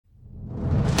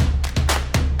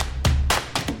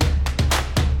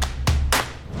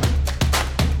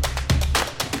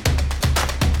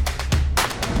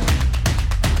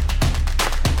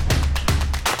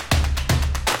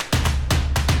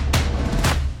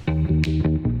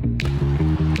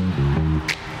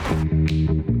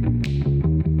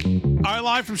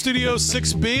live from Studio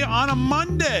 6B on a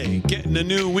Monday. Getting the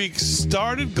new week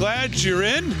started. Glad you're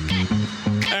in.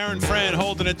 Aaron Fran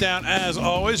holding it down as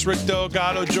always. Rick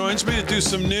Delgado joins me to do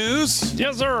some news.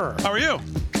 Yes, sir. How are you?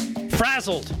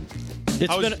 Frazzled.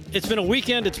 It's been a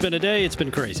weekend. It's been a day. It's been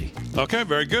crazy. Okay,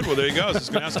 very good. Well, there you go. I was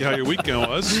just going to ask you how your weekend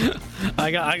was.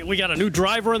 We got a new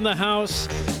driver in the house.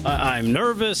 I'm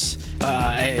nervous.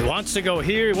 He wants to go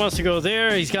here. He wants to go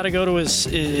there. He's got to go to his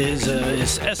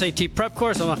SAT prep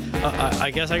course. I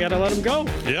guess I got to let him go.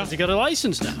 Yeah. He got a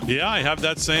license now. Yeah, I have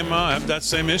that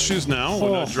same issues now.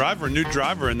 With a new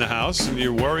driver in the house, and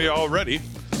you worry already.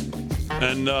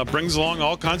 And brings along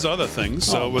all kinds of other things.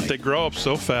 So they grow up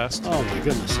so fast. Oh my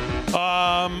goodness.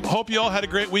 Hope you all had a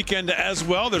great weekend as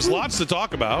well. There's lots to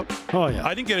talk about. Oh yeah.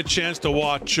 I didn't get a chance to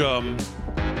watch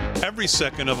every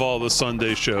second of all the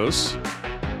Sunday shows.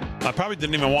 I probably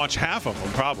didn't even watch half of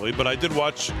them, but I did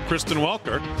watch Kristen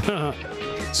Welker.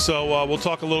 So we'll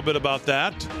talk a little bit about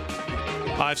that.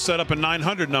 I've set up a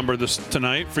 900 number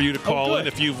tonight for you to call in.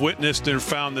 If you've witnessed and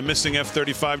found the missing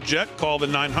F-35 jet, call the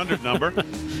 900 number.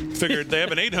 Figured they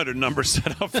have an 800 number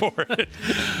set up for it.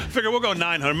 Figured we'll go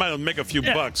 900. Might make a few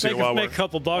bucks here while a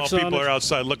couple bucks while people are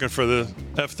outside looking for the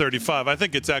F-35. I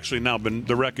think it's actually now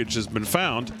the wreckage has been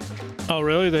found. Oh,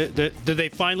 really? Did they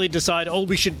finally decide,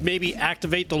 we should maybe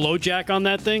activate the low jack on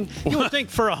that thing? You would think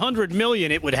for $100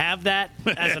 million it would have that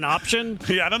as an option.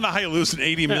 Yeah, I don't know how you lose an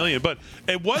 $80 million, but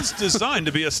it was designed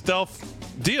to be a stealth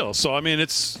deal. So, I mean,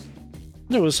 it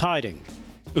was hiding.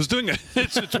 It was doing it.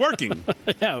 It's working.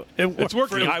 Yeah, it's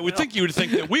working. Really I would think you would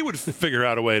think that we would figure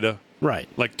out a way to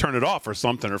like turn it off or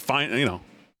something or find, I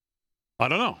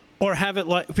don't know. Or have it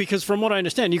because from what I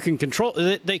understand, you can control.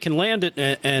 They can land it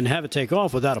and have it take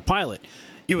off without a pilot.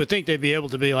 You would think they'd be able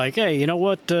to be like, hey, you know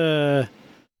what? Turn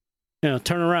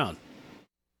around.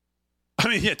 I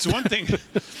mean, it's one thing.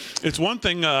 It's one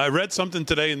thing. I read something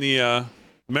today in the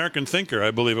American Thinker,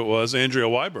 I believe it was, Andrea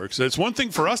Weiberg. So it's one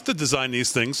thing for us to design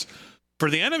these things for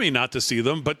the enemy not to see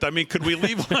them. But I mean, could we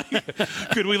leave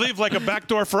like a back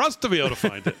door for us to be able to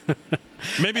find it?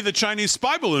 Maybe the Chinese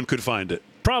spy balloon could find it.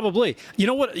 Probably. You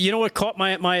know what caught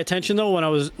my attention though when I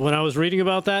was reading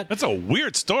about that? That's a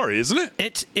weird story, isn't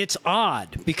it? It's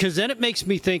odd because then it makes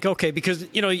me think, okay, because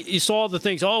you saw the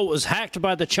things, it was hacked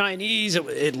by the Chinese,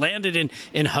 it landed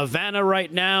in Havana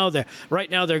right now.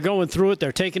 They're going through it,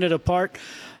 they're taking it apart.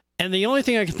 And the only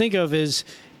thing I can think of is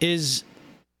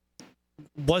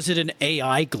was it an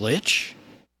AI glitch?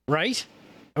 Right?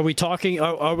 Are we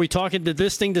talking did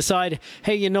this thing decide,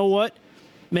 hey, you know what?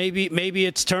 Maybe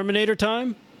it's Terminator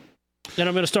time. Then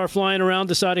I'm going to start flying around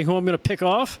deciding who I'm going to pick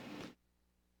off.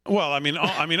 Well, I mean,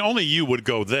 only you would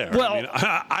go there. Well,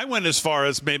 I went as far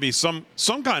as maybe some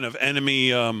kind of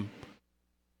enemy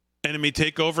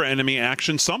takeover, enemy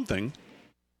action, something.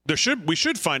 We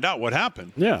should find out what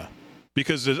happened. Yeah,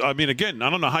 because again, I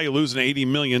don't know how you lose an $80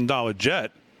 million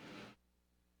jet.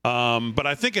 But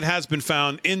I think it has been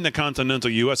found in the continental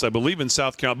U.S., I believe in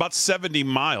South Carolina, about 70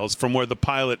 miles from where the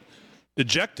pilot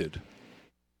ejected.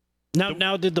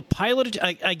 Now, did the pilot,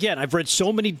 again, I've read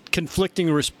so many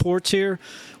conflicting reports here,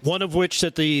 one of which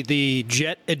that the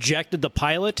jet ejected the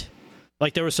pilot,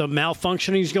 like there was some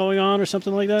malfunctionings going on or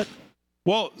something like that?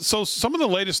 Well, so some of the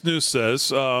latest news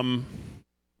says,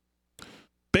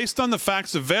 based on the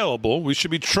facts available, we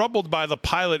should be troubled by the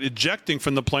pilot ejecting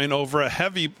from the plane over a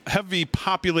heavy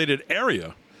populated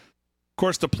area. Of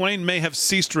course, the plane may have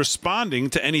ceased responding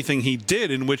to anything he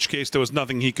did, in which case there was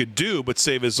nothing he could do but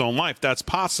save his own life. That's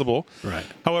possible. Right.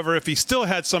 However, if he still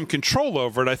had some control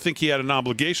over it, I think he had an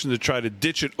obligation to try to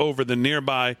ditch it over the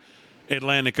nearby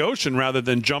Atlantic Ocean rather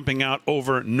than jumping out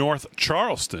over North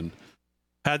Charleston.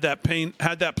 Had that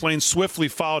plane swiftly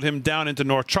followed him down into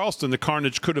North Charleston, the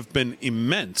carnage could have been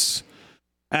immense.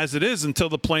 As it is, until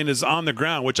the plane is on the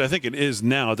ground, which I think it is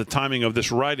now at the timing of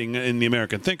this writing in the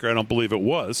American Thinker, I don't believe it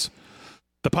was.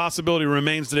 The possibility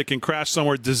remains that it can crash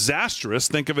somewhere disastrous.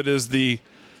 Think of it as it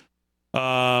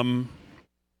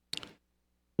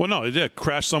did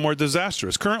crash somewhere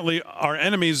disastrous. Currently, our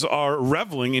enemies are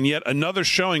reveling in yet another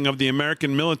showing of the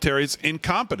American military's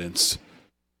incompetence.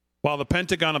 While the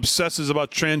Pentagon obsesses about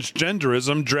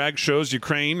transgenderism, drag shows,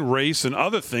 Ukraine, race, and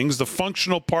other things, the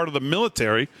functional part of the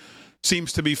military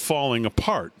seems to be falling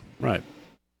apart. Right.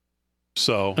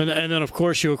 So, and then, of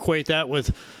course, you equate that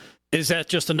with, is that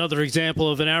just another example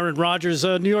of an Aaron Rodgers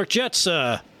New York Jets,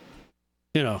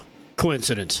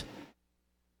 coincidence?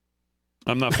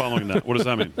 I'm not following that. What does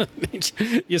that mean? It means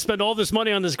you spend all this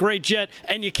money on this great jet,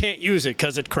 and you can't use it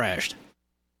because it crashed.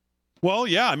 Well,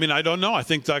 yeah. I don't know. I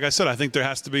think, like I said, there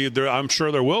has to be. I'm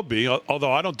sure there will be.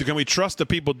 Although I don't. Can we trust the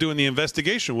people doing the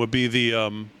investigation? Would be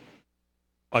the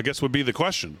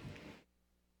question.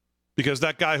 Because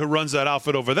that guy who runs that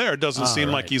outfit over there doesn't seem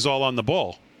like he's all on the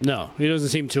ball. No, he doesn't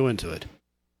seem too into it.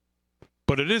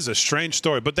 But it is a strange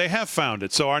story. But they have found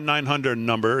it. So our 900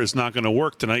 number is not going to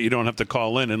work tonight. You don't have to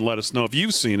call in and let us know if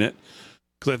you've seen it,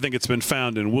 because I think it's been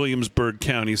found in Williamsburg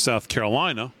County, South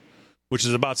Carolina, which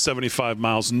is about 75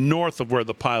 miles north of where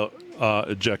the pilot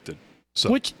ejected.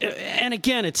 So. And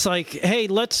again, it's like, hey,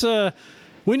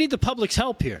 we need the public's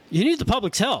help here. You need the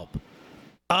public's help.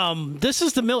 This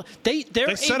is the they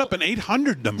set up an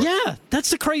 800 number. Yeah,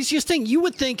 that's the craziest thing. You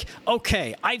would think,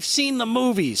 okay, I've seen the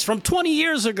movies from 20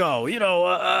 years ago. You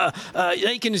know,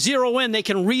 they can zero in, they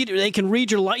can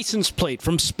read your license plate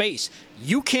from space.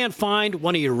 You can't find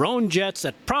one of your own jets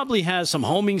that probably has some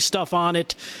homing stuff on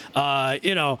it. I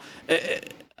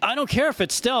don't care if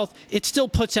it's stealth. It still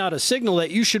puts out a signal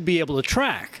that you should be able to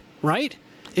track, right?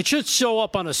 It should show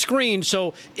up on a screen,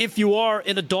 so if you are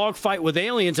in a dogfight with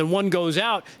aliens and one goes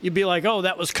out, you'd be like, oh,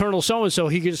 that was Colonel so-and-so.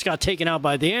 He just got taken out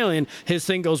by the alien. His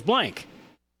thing goes blank.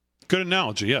 Good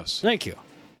analogy, yes. Thank you.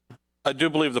 I do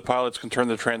believe the pilots can turn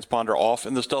the transponder off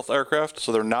in the stealth aircraft,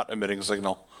 so they're not emitting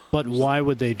signal. But why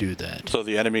would they do that? So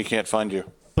the enemy can't find you.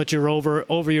 But you're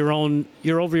over your own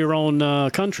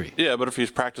country. Yeah, but if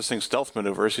he's practicing stealth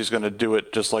maneuvers, he's going to do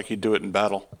it just like he'd do it in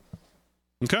battle.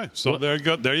 Okay, so there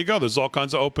you go. There's all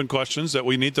kinds of open questions that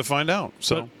we need to find out.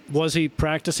 So, but was he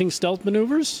practicing stealth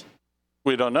maneuvers?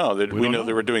 We don't know. We know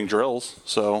they were doing drills,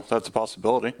 so that's a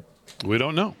possibility. We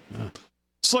don't know.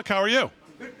 Slick, how are you?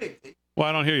 Well,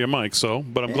 I don't hear your mic,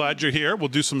 but I'm glad you're here. We'll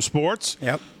do some sports.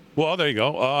 Yep. Well, there you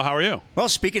go. How are you? Well,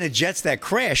 speaking of jets that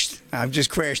crashed, I've just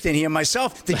crashed in here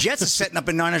myself. The Jets are setting up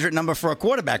a 900 number for a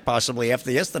quarterback possibly after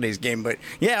yesterday's game. But,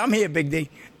 yeah, I'm here, Big D.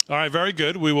 All right, very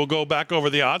good. We will go back over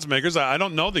the odds makers. I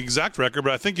don't know the exact record,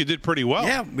 but I think you did pretty well.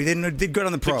 Yeah, we did good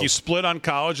on the pro. I think you split on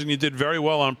college, and you did very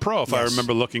well on pro, if I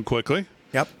remember looking quickly.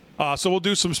 Yep. So we'll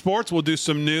do some sports. We'll do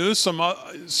some news,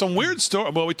 some weird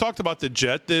story. Well, we talked about the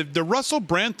Jet. The Russell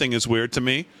Brand thing is weird to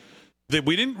me.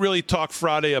 We didn't really talk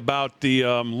Friday about the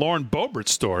Lauren Boebert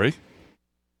story,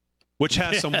 which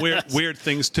has some weird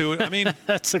things to it. I mean,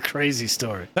 that's a crazy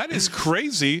story. That is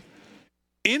crazy.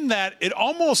 In that it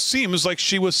almost seems like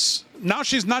she's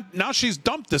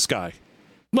dumped this guy.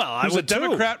 Well, I was a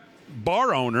Democrat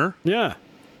bar owner. Yeah.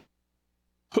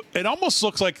 It almost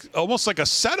looks like a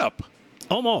setup.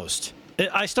 Almost.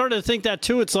 I started to think that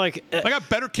too. It's like I got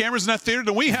better cameras in that theater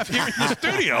than we have here in the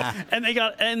studio.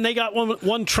 And they got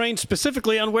one trained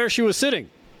specifically on where she was sitting,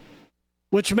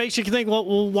 which makes you think,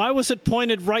 well, why was it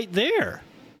pointed right there?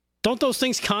 Don't those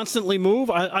things constantly move?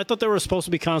 I thought they were supposed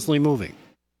to be constantly moving.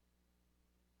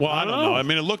 Well, I don't know. I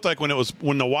mean, it looked like when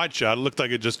the wide shot, it looked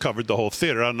like it just covered the whole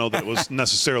theater. I don't know that it was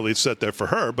necessarily set there for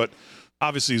her, but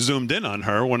obviously zoomed in on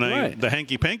her when the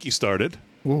hanky-panky started.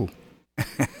 Ooh.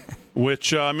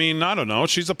 Which, I mean, I don't know.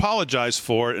 She's apologized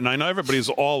for it, and I know everybody's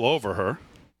all over her.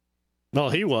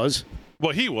 Well, he was.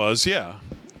 Well, he was, yeah.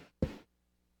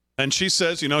 And she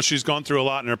says, she's gone through a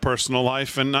lot in her personal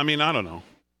life, and, I mean, I don't know.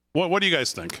 What do you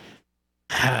guys think?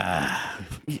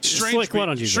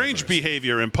 Strange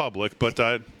behavior in public, but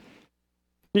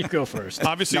you go first.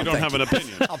 Obviously, you don't have an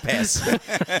opinion. I'll pass.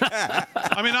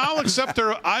 I mean, I'll accept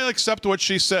her. I accept what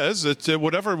she says. It's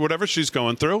whatever she's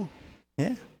going through.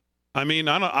 Yeah. I mean,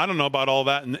 I don't know about all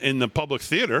that in the public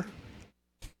theater.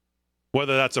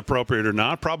 Whether that's appropriate or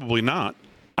not, probably not.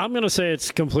 I'm going to say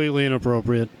it's completely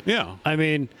inappropriate. Yeah. I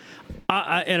mean,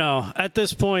 I at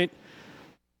this point,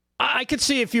 I could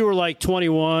see if you were like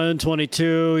 21,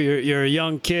 22, you're a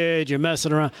young kid, you're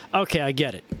messing around. Okay, I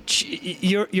get it.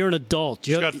 You're an adult.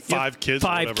 She's got 5 kids.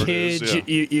 5 kids.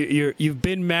 Yeah. You've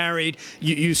been married.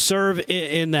 You serve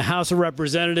in the House of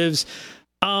Representatives.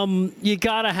 You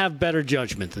got to have better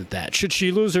judgment than that. Should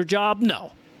she lose her job?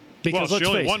 No. Because she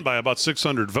only won by about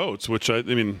 600 votes, which I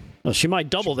mean. Well, she might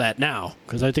double that now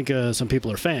because I think some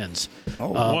people are fans.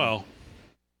 Oh, well.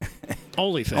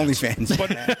 Only fans.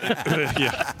 But,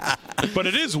 yeah. But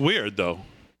it is weird, though.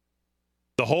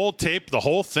 The whole tape, the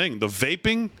whole thing, the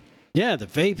vaping. Yeah, the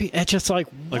vaping. It's just like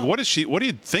what is she? What are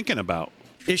you thinking about?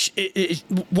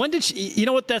 When did she? You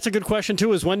know what? That's a good question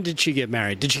too. Is when did she get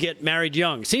married? Did she get married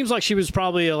young? Seems like she was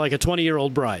probably like a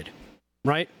 20-year-old bride,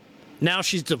 right? Now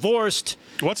she's divorced.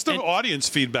 What's the audience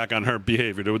feedback on her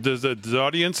behavior? Does the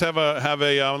audience have a?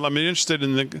 I'm interested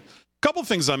in the couple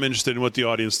things. I'm interested in what the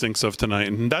audience thinks of tonight,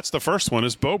 and that's the first one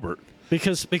is Boebert.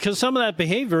 Because some of that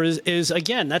behavior is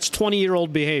again that's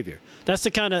 20-year-old behavior. That's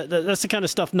the kind of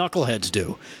stuff knuckleheads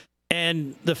do,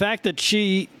 and the fact that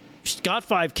she's got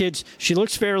 5 kids. She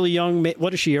looks fairly young.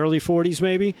 What is she, early 40s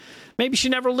maybe? Maybe she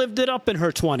never lived it up in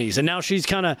her 20s, and now she's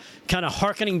kind of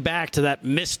hearkening back to that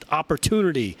missed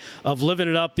opportunity of living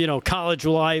it up, college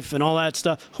life and all that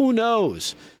stuff. Who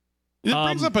knows? It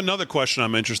brings up another question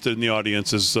I'm interested in the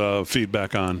audience's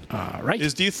feedback on. Right.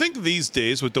 Do you think these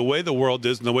days, with the way the world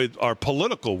is and the way our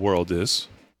political world is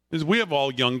we have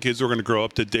all young kids who are going to grow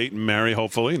up to date and marry,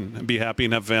 hopefully, and be happy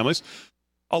and have families.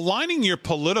 Aligning your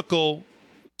political,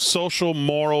 social,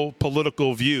 moral,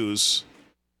 political views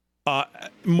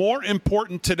more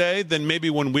important today than maybe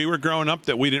when we were growing up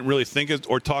that we didn't really think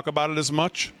or talk about it as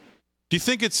much? Do you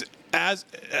think it's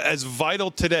as vital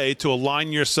today to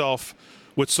align yourself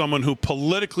with someone who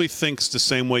politically thinks the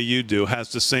same way you do,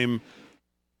 has the same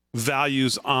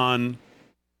values on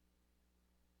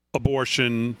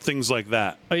abortion, things like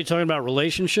that? Are you talking about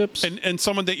relationships? And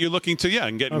someone that you're looking to,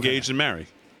 and get engaged and marry.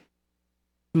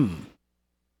 I'm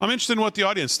interested in what the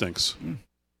audience thinks.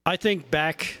 I think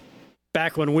back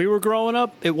when we were growing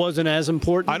up, it wasn't as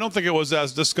important. I don't think it was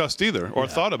as discussed either or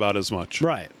thought about as much.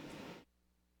 Right.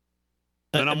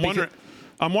 And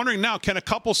I'm wondering now, can a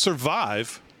couple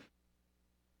survive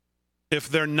if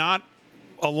they're not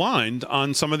aligned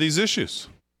on some of these issues?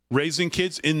 Raising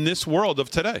kids in this world of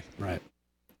today. Right.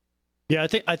 Yeah,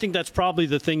 I think that's probably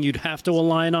the thing you'd have to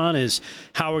align on is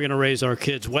how we're going to raise our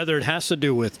kids, whether it has to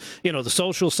do with, the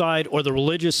social side or the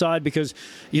religious side, because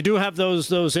you do have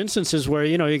those instances where,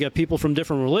 you get people from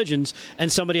different religions and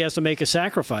somebody has to make a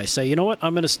sacrifice. Say, you know what,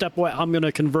 I'm going to step away. I'm going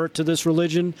to convert to this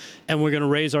religion and we're going to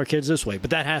raise our kids this way.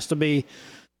 But that has to be,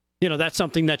 that's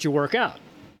something that you work out.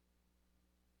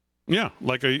 Yeah,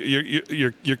 like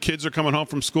your kids are coming home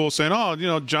from school saying,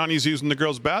 "Oh, Johnny's using the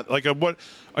girls' bath." Like, what?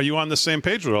 Are you on the same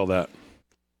page with all that?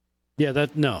 Yeah,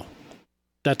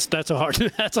 that's a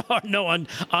hard no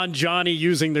on Johnny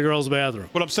using the girls' bathroom.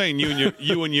 But I'm saying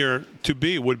you and your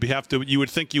to-be you would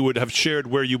think you would have shared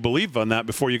where you believe on that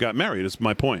before you got married. Is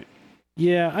my point.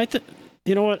 Yeah,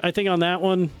 you know what? I think on that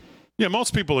one. Yeah,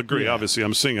 most people agree. Yeah. Obviously,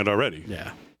 I'm seeing it already.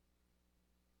 Yeah.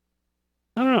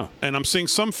 I don't know. And I'm seeing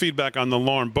some feedback on the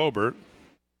Lauren Boebert,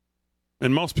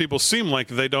 and most people seem like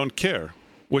they don't care,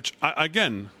 which,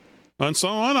 again, and so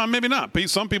on, maybe not.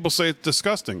 Some people say it's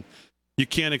disgusting. You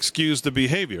can't excuse the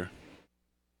behavior.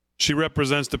 She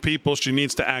represents the people. She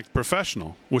needs to act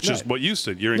professional, which is what you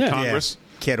said. You're in Congress.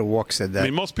 Yeah. Kid who walk said that. I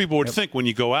mean, most people would think when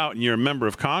you go out and you're a member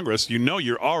of Congress,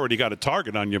 you're already got a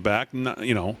target on your back.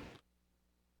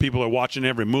 People are watching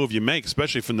every move you make,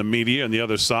 especially from the media and the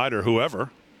other side or whoever.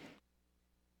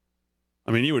 I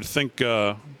mean, you would think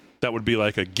that would be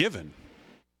like a given.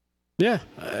 Yeah.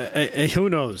 Who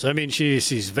knows? I mean,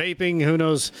 she's vaping. Who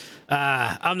knows?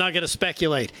 I'm not going to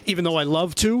speculate, even though I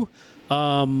love to.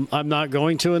 I'm not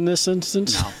going to in this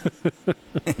instance. No.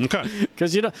 Okay.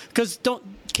 Because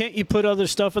can't you put other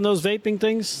stuff in those vaping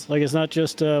things? Like it's not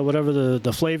just whatever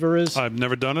the flavor is. I've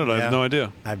never done it. I have no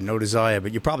idea. I have no desire,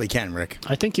 but you probably can, Rick.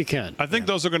 I think you can. I think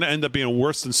those are going to end up being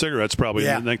worse than cigarettes probably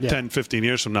in like 10, 15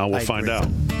 years from now. We'll find out.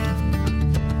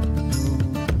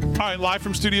 All right, live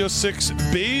from Studio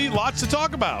 6B. Lots to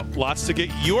talk about. Lots to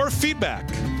get your feedback.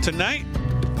 Tonight,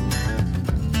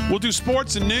 we'll do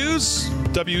sports and news.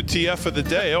 WTF of the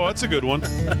day. Oh, that's a good one.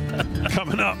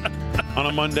 Coming up on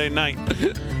a Monday night.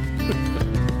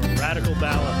 Radical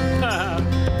ballot.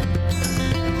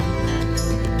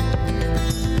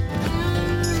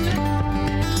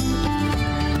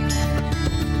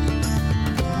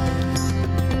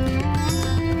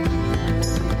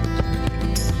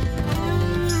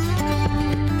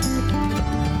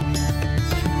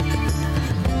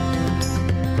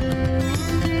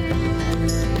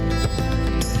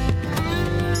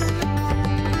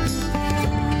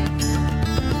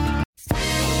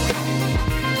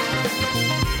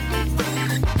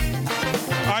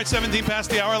 All right, 17 past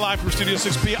the hour, live from Studio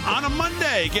 6B on a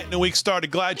Monday. Getting the week started.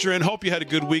 Glad you're in. Hope you had a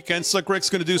good weekend. Slick Rick's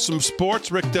going to do some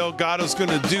sports. Rick Delgado's going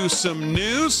to do some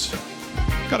news.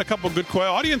 Got a couple good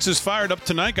questions. Audience is fired up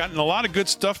tonight. Gotten a lot of good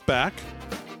stuff back.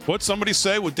 What'd somebody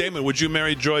say? Well, Damon, would you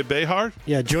marry Joy Behar?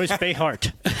 Yeah, Joyce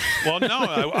Behart. Well,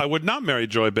 no, I would not marry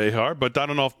Joy Behar, but I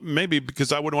don't know if maybe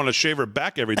because I wouldn't want to shave her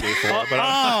back every day for her. But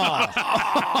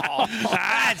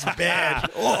That's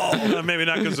bad. Oh. Maybe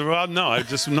not because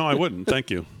I wouldn't. Thank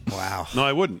you. Wow. No,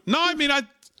 I wouldn't. No, I mean, I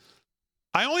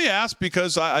only asked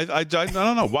because I don't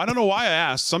know. I don't know why I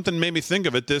asked. Something made me think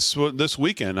of it this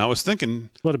weekend. I was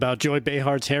thinking. What about Joy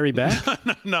Behart's hairy back?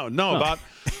 No.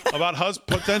 About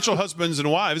potential husbands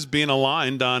and wives being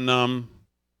aligned on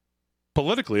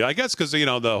politically. I guess because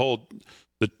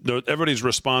everybody's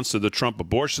response to the Trump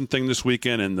abortion thing this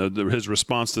weekend and his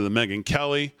response to the Megyn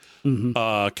Kelly.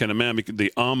 Mm-hmm. Can a man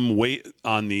wait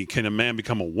on the can a man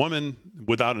become a woman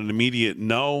without an immediate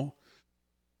no?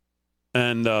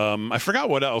 And I forgot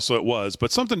what else it was,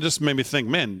 but something just made me think,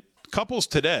 man, couples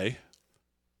today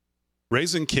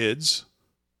raising kids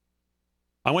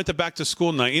I went to back to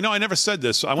school night. You know, I never said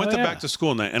this. I went to back to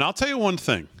school night, and I'll tell you one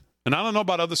thing. And I don't know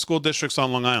about other school districts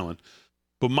on Long Island,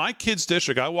 but my kids'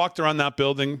 district, I walked around that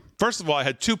building. First of all, I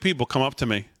had 2 people come up to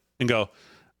me and go,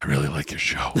 "I really like your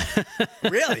show."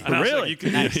 Really? Really?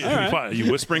 Like, are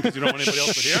you whispering because you don't want anybody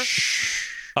else to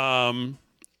hear?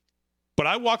 But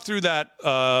I walked through that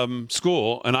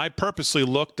school, and I purposely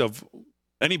looked of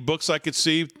any books I could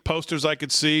see, posters I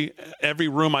could see, every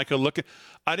room I could look at.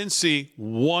 I didn't see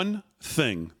one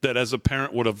thing that, as a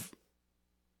parent, would have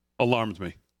alarmed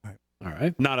me. All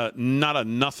right. Not a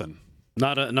nothing.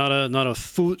 Not a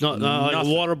food, not like a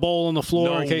water bowl on the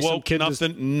floor in case some kid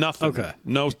nothing. Okay.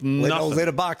 No, nothing.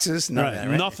 Litter boxes. None of that,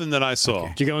 right? Nothing that I saw.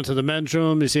 Okay. Did you go into the men's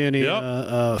room? You see any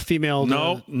female?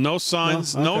 No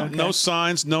signs. No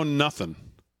signs. No nothing.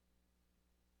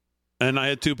 And I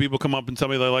had 2 people come up and tell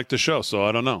me they liked the show, so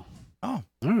I don't know. Oh,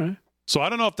 all right. So I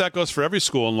don't know if that goes for every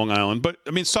school in Long Island, but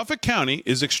I mean, Suffolk County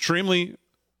is extremely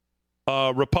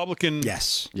Republican.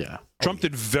 yes. Yeah. Trump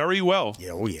did very well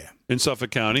in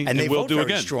Suffolk County, and they will vote do very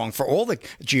again. strong for all the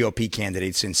GOP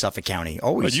candidates in Suffolk County.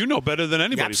 Always. But you know better than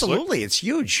anybody. Absolutely, Slick. it's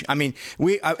huge. I mean,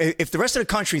 if the rest of the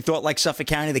country thought like Suffolk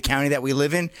County, the county that we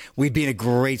live in, we'd be in a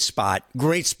great spot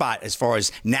as far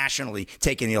as nationally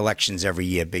taking the elections every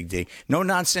year. Big D, no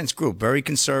nonsense group, very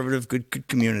conservative, good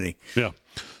community. Yeah.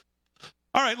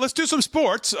 All right, let's do some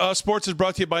sports. Sports is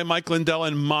brought to you by Mike Lindell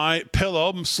and My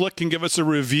Pillow. Slick can give us a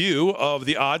review of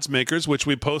the Odds Makers, which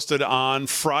we posted on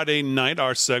Friday night,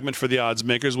 our segment for the Odds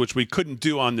Makers, which we couldn't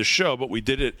do on the show, but we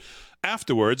did it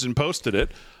afterwards and posted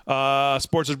it.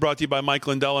 Sports is brought to you by Mike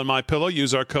Lindell and My Pillow.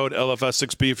 Use our code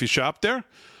LFS6B if you shop there.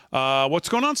 What's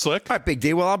going on, Slick? All right, Big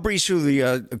D. Well, I'll breeze through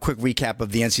the quick recap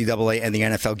of the NCAA and the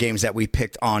NFL games that we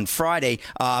picked on Friday.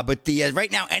 But the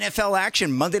right now, NFL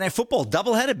action, Monday Night Football,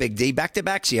 doubleheader, Big D,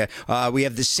 back-to-backs here. We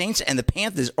have the Saints and the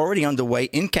Panthers already underway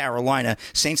in Carolina.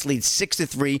 Saints lead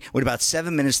 6-3 with about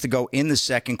 7 minutes to go in the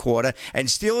second quarter. And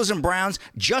Steelers and Browns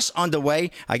just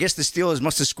underway. I guess the Steelers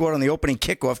must have scored on the opening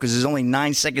kickoff because there's only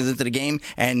 9 seconds into the game.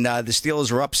 And the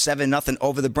Steelers are up 7-0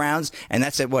 over the Browns. And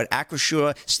that's at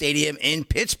Acrisure Stadium in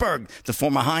Pittsburgh, the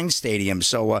former Heinz Stadium.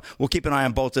 So we'll keep an eye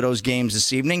on both of those games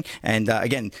this evening. And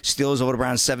again, Steelers over the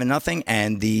Browns 7-0,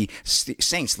 and the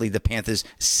Saints lead the Panthers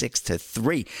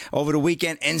 6-3. Over the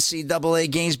weekend, NCAA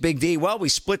games, Big D. Well, we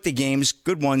split the games,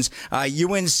 good ones.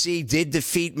 UNC did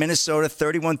defeat Minnesota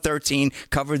 31-13,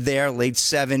 covered there, late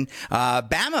 7.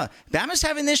 Bama's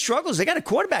having their struggles. They got a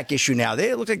quarterback issue now.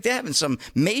 They look like they're having some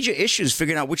major issues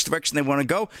figuring out which direction they want to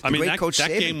go. I mean, that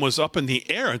game was up in the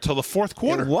air until the fourth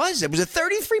quarter. It was a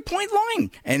 33-point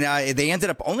line. And they ended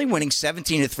up only winning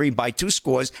 17-3 by 2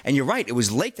 scores. And you're right, it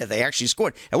was late that they actually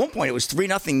scored. At one point, it was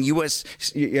 3-0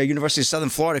 University of Southern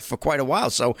Florida for quite a while.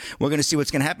 So we're going to see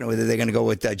what's going to happen, whether they're going to go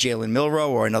with Jalen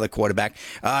Milroe or another quarterback.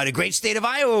 The great state of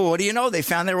Iowa, what do you know? They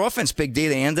found their offense, Big D.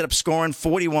 They ended up scoring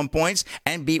 41 points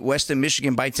and beat Western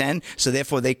Michigan by 10. So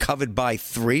therefore, they covered by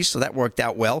 3. So that worked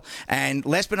out well. And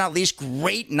last but not least,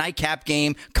 great nightcap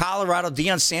game. Colorado,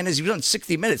 Deion Sanders, he was on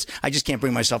 60 Minutes. I just can't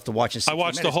bring myself to watch it. I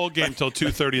watched the whole game until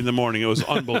 2:30 in the morning. It was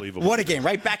unbelievable. What a game,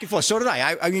 right? Back and forth. So did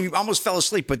I. I mean, almost fell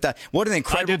asleep, but what an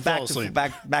incredible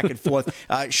back and forth.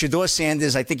 Shador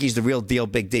Sanders, I think he's the real deal,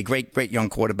 Big D. Great young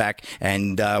quarterback.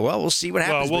 And, we'll see what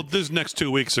happens. Well, these next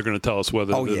 2 weeks are going to tell us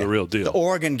whether they're the real deal. The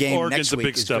Oregon game Oregon's next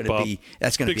week is going to be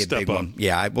that's going to be a big one.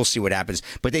 Yeah, we'll see what happens.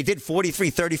 But they did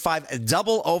 43-35, a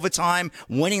double overtime,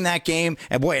 winning that game.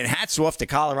 And, boy, and hats off to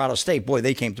Colorado State. Boy,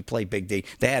 they came to play, Big D.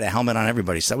 They had a helmet on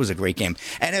everybody, so that was a great game.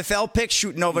 NFL picks,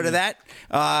 shooting over to that.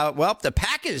 Well, the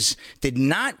Packers did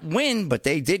not win, but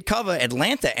they did cover.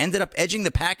 Atlanta ended up edging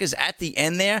the Packers at the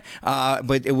end there,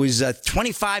 but it was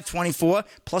 25-24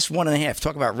 plus 1.5.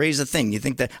 Talk about raise the thing. You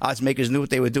think the odds makers knew what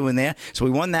they were doing there? So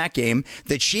we won that game.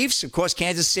 The Chiefs, of course,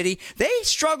 Kansas City, they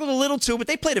struggled a little too, but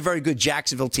they played a very good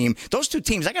Jacksonville team. Those two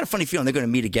teams, I got a funny feeling they're going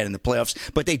to meet again in the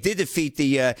playoffs, but they did defeat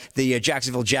the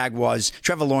Jacksonville Jaguars.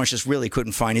 Trevor Lawrence just really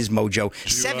couldn't find his mojo.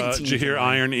 Did you hear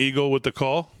Iron Eagle with the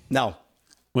call? No.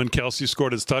 When Kelsey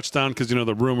scored his touchdown, because,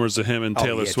 the rumors of him and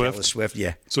Taylor Swift. Taylor Swift,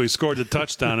 yeah. So he scored the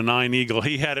touchdown, and Iron Eagle,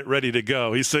 he had it ready to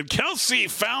go. He said, Kelsey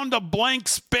found a blank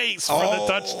space for the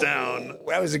touchdown.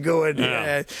 That was a good one.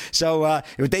 Yeah. So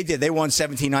what they did, they won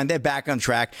 17-9. They're back on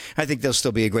track. I think they'll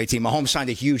still be a great team. Mahomes signed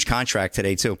a huge contract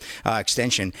today, too,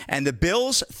 extension. And the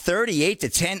Bills,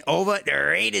 38-10 over the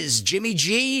Raiders. Jimmy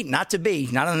G, not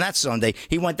on that Sunday.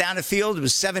 He went down the field. It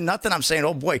was 7-0. I'm saying,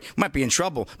 oh, boy, might be in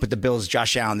trouble. But the Bills,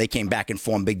 Josh Allen, they came back and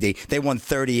formed Big D. They won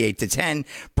 38-10.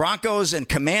 Broncos and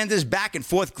Commanders back and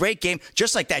forth. Great game.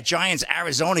 Just like that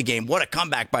Giants-Arizona game. What a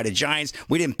comeback by the Giants.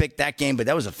 We didn't pick that game, but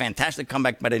that was a fantastic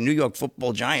comeback by the New York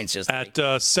Football Giants yesterday.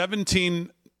 At 17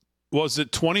 was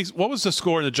it 20? What was the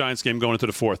score in the Giants game going into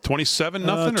the fourth? 27-0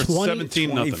 or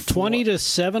 17-0?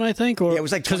 20-7, I think. Or Yeah, it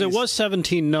was like because it was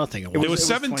 17-0. It was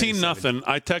 17-0.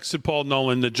 I texted Paul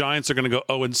Nolan, the Giants are going to go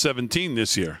 0-17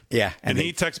 this year. Yeah. And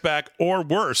he texts back, or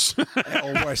worse.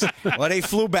 Or worse. Well, they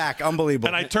flew back. Unbelievable.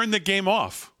 And I turned the game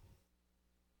off.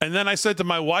 And then I said to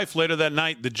my wife later that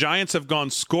night, the Giants have gone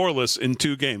scoreless in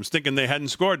 2 games, thinking they hadn't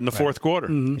scored in the fourth quarter.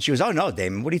 Mm-hmm. She was, oh, no,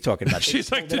 Damon, what are you talking about?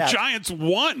 She's like, the Giants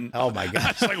won. Oh, my God.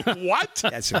 I was like, what?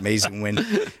 That's an amazing win.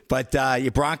 But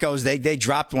your Broncos, they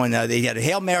dropped one. They had a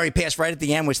Hail Mary pass right at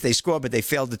the end, which they scored, but they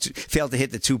failed to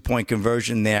hit the 2-point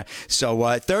conversion there. So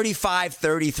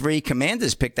 35-33,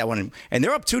 Commanders picked that one. And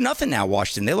they're up 2-0 now,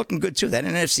 Washington. They're looking good, too. That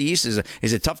NFC East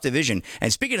is a tough division.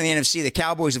 And speaking of the NFC, the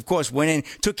Cowboys, of course, winning,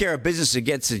 took care of business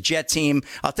against the Jet team.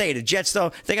 I'll tell you, the Jets,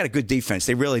 though, they got a good defense.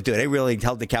 They really do. They really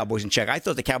held the Cowboys in check. I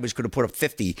thought the Cowboys could have put up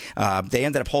 50. They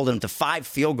ended up holding them to 5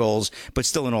 field goals, but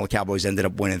still in all, the Cowboys ended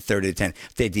up winning 30-10.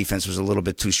 Their defense was a little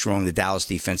bit too strong. The Dallas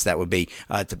defense, that would be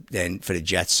then for the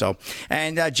Jets. So,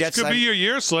 and Jets could be your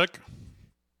year, Slick.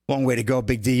 Long way to go,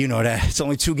 Big D. You know that. It's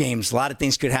only 2 games. A lot of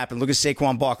things could happen. Look at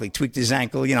Saquon Barkley. Tweaked his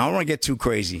ankle. I don't want to get too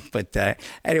crazy. But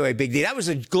anyway, Big D, that was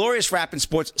a glorious wrap in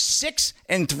sports.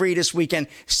 6-3 this weekend.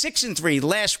 6-3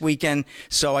 last weekend.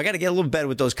 So I got to get a little better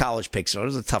with those college picks. So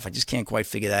those are tough. I just can't quite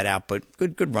figure that out. But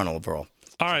good run overall.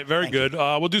 All right, very good.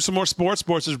 We'll do some more sports.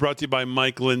 Sports is brought to you by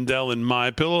Mike Lindell and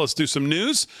MyPillow. Let's do some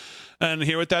news. And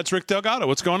here with that's Rick Delgado.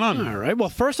 What's going on? All right. Well,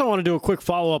 first I want to do a quick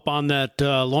follow-up on that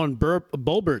Lauren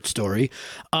Boebert story.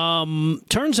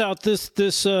 Turns out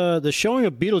the showing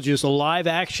of Beetlejuice, a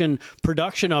live-action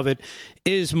production of it,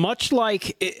 is much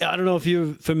like, I don't know if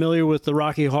you're familiar with the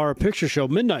Rocky Horror Picture Show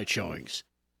midnight showings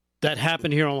that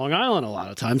happen here on Long Island a lot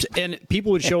of times. And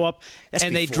people would show up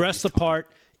and they dress the part.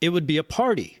 It would be a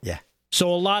party. Yeah. So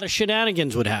a lot of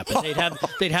shenanigans would happen.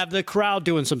 They'd have the crowd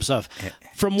doing some stuff.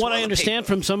 From what I understand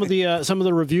from some of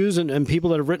the reviews and people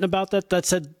that have written about that,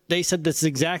 they said that's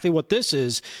exactly what this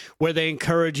is, where they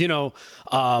encourage interaction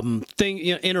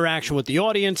with the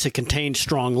audience. It contains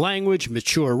strong language,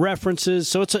 mature references.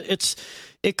 So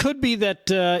it could be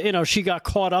that she got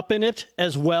caught up in it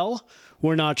as well.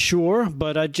 We're not sure,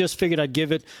 but I just figured I'd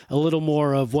give it a little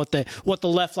more of what the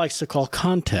left likes to call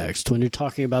context when you're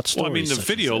talking about stories. Well, I mean, the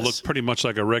video looked pretty much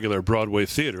like a regular Broadway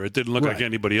theater. It didn't look like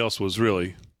anybody else was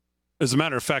really. As a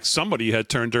matter of fact, somebody had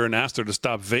turned to her and asked her to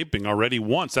stop vaping already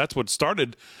once. That's what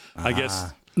started. I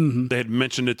guess they had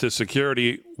mentioned it to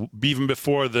security even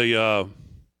before the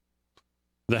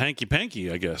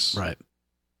hanky-panky, I guess. Right.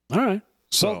 All right.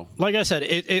 So, well, like I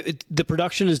said, the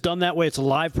production is done that way. It's a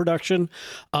live production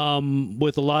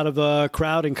with a lot of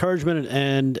crowd encouragement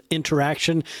and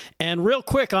interaction. And real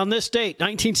quick on this date,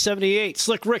 1978,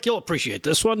 Slick Rick, you'll appreciate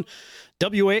this one.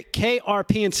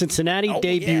 WKRP in Cincinnati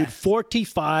debuted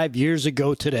 45 years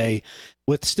ago today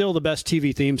with still the best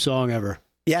TV theme song ever.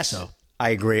 Yes,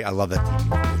 I agree. I love that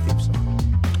theme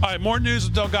song. All right, more news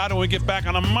with Delgado when we get back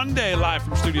on a Monday live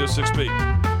from Studio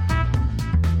 6B.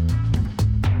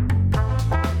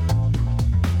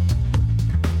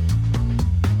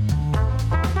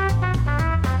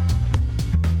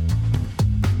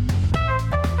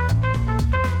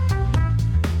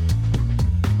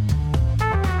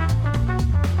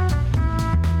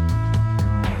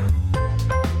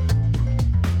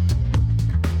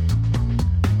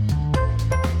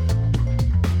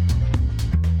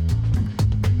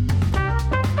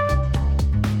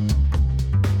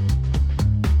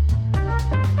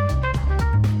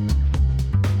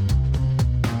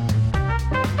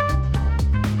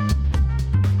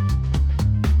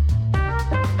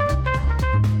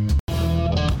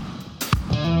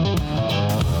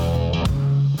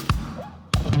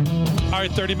 All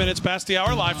right, 30 minutes past the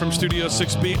hour, live from Studio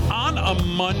 6B on a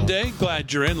Monday.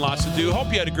 Glad you're in. Lots to do.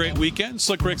 Hope you had a great weekend.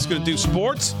 Slick Rick's going to do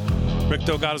sports. Rick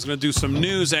Delgado's going to do some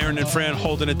news. Aaron and Fran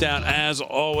holding it down as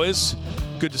always.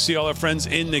 Good to see all our friends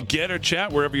in the Getter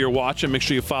chat wherever you're watching. Make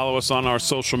sure you follow us on our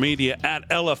social media at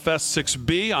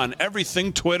LFS6B on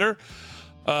everything, Twitter,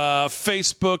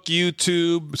 Facebook,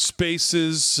 YouTube,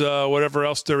 Spaces, whatever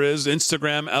else there is,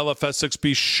 Instagram,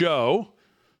 LFS6B Show.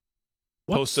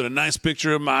 Posted a nice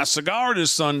picture of my cigar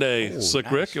this Sunday, Slick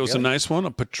nice. Rick. It was a nice one,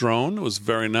 a Patron. It was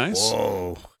very nice.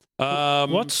 Whoa.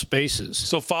 What Spaces?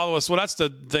 So follow us. Well, that's the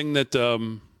thing that,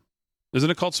 isn't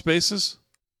it called Spaces?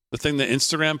 The thing that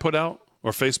Instagram put out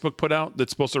or Facebook put out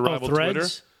that's supposed to rival Twitter?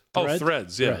 Threads?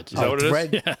 Threads, yeah. Threads. Is that what it is?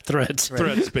 Yeah, Threads.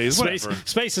 Threads, Spaces,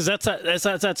 Spaces, that's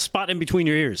that spot in between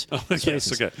your ears. Oh,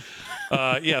 yes, okay.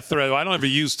 Yeah, Thread. I don't ever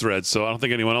use Threads, so I don't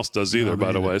think anyone else does either,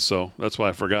 by the way, so that's why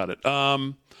I forgot it.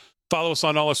 Follow us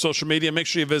on all our social media. Make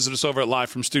sure you visit us over at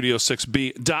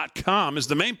livefromstudio6b.com is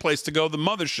the main place to go, the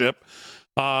mothership.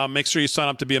 Make sure you sign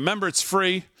up to be a member. It's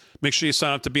free. Make sure you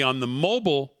sign up to be on the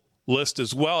mobile list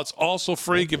as well. It's also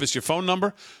free. Give us your phone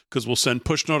number because we'll send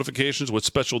push notifications with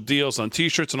special deals on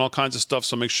T-shirts and all kinds of stuff.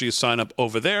 So make sure you sign up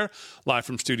over there. Live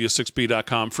from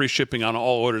Studio6B.com. Free shipping on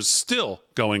all orders still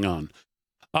going on.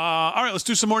 All right, let's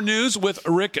do some more news with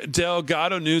Rick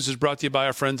Delgado. News is brought to you by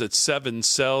our friends at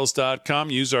 7cells.com.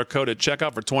 Use our code at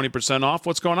checkout for 20% off.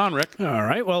 What's going on, Rick? All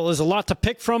right, well, there's a lot to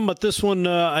pick from, but this one,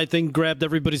 I think, grabbed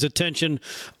everybody's attention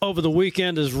over the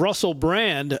weekend is Russell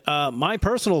Brand, one of my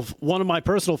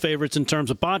personal favorites in terms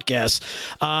of podcasts,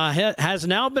 has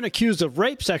now been accused of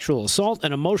rape, sexual assault,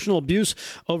 and emotional abuse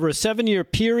over a 7-year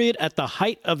period at the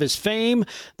height of his fame.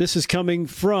 This is coming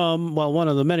from, well, one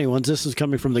of the many ones. This is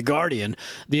coming from The Guardian.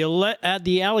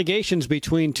 The allegations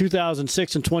between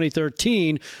 2006 and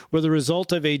 2013 were the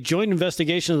result of a joint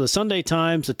investigation of the Sunday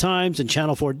Times, the Times, and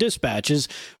Channel 4 dispatches.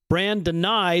 Brand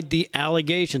denied the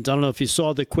allegations. I don't know if you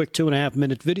saw the quick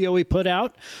 2.5-minute video he put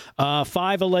out.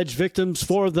 5 alleged victims,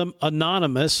 4 of them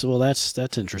anonymous. Well, that's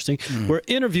interesting. Were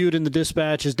interviewed in the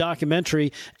dispatch's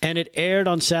documentary, and it aired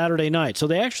on Saturday night. So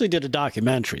they actually did a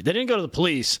documentary. They didn't go to the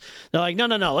police. They're like, no,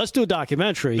 let's do a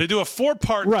documentary. They do a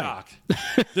 4-part doc.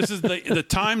 This is the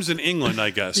Times in England, I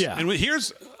guess. Yeah. And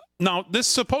now this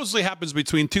supposedly happens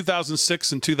between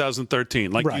 2006 and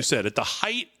 2013, like you said, at the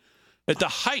height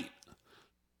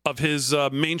of his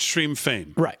mainstream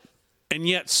fame. Right. And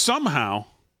yet somehow,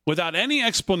 without any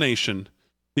explanation,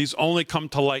 these only come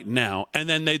to light now. And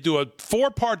then they do a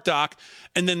 4-part doc,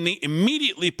 and then they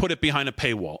immediately put it behind a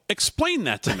paywall. Explain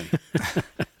that to me.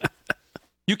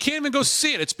 You can't even go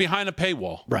see it. It's behind a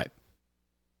paywall. Right.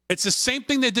 It's the same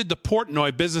thing they did to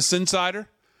Portnoy, Business Insider.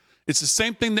 It's the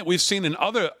same thing that we've seen in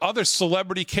other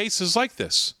celebrity cases like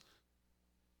this.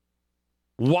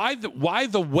 Why the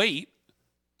wait?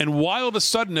 And why all of a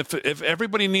sudden, if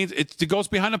everybody needs it, goes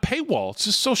behind a paywall? It's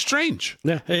just so strange.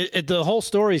 Yeah, the whole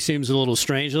story seems a little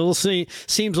strange.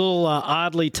 Seems a little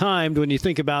oddly timed when you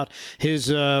think about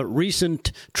his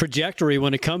recent trajectory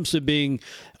when it comes to being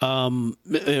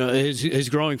his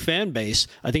growing fan base.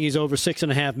 I think he's over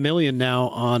 6.5 million now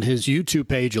on his YouTube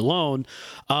page alone.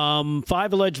 5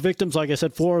 alleged victims, like I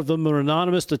said, 4 of them are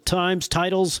anonymous. The Times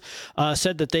titles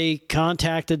said that they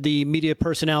contacted the media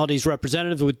personality's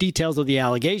representative with details of the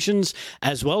allegations,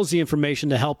 as well as the information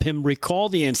to help him recall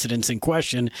the incidents in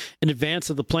question in advance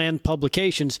of the planned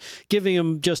publications, giving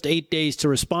him just 8 days to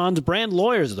respond. Brand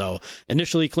lawyers, though,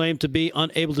 initially claimed to be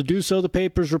unable to do so, the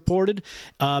papers reported,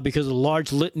 because of the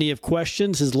large litany of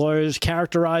questions. His lawyers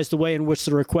characterized the way in which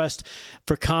the request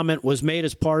for comment was made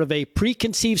as part of a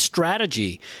preconceived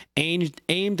strategy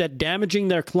aimed at damaging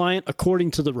their client,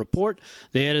 according to the report.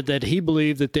 They added that he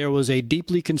believed that there was a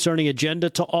deeply concerning agenda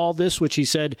to all this, which he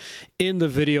said in the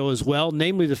video as well,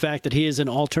 namely the fact that he is an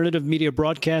alternative media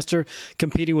broadcaster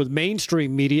competing with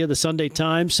mainstream media. The Sunday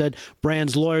Times said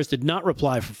Brand's lawyers did not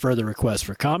reply for further requests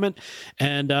for comment.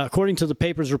 And according to the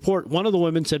paper's report, one of the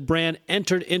women said Brand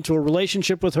entered into a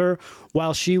relationship with her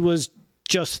while she was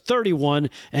just 31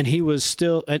 and he was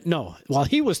still while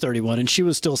he was 31 and she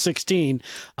was still 16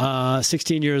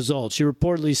 years old. She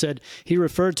reportedly said he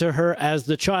referred to her as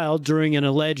the child during an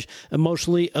alleged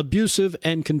emotionally abusive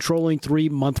and controlling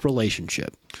 3-month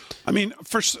relationship. I mean,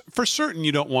 for certain,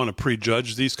 you don't want to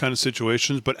prejudge these kind of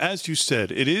situations, but as you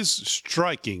said, it is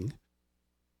striking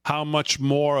how much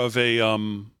more of a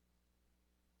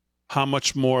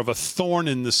thorn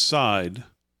in the side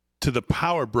to the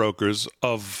power brokers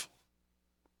of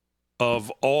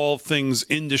all things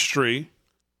industry,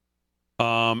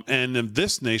 and of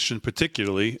this nation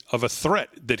particularly, of a threat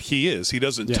that he is. He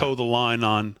doesn't toe the line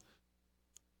on,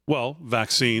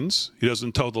 vaccines. He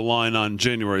doesn't toe the line on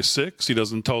January 6th. He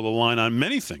doesn't toe the line on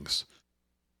many things.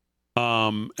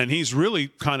 And he's really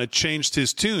kind of changed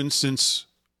his tune since,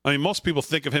 most people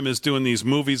think of him as doing these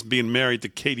movies, being married to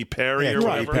Katy Perry or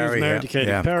whatever. He was married to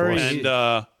Katy Perry.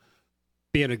 And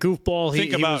being a goofball.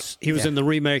 He was in the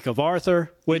remake of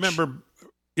Arthur, which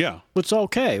it's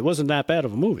okay. It wasn't that bad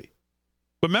of a movie.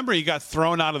 But remember, he got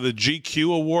thrown out of the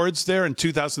GQ Awards there in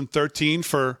 2013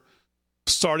 for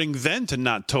starting then to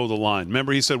not toe the line.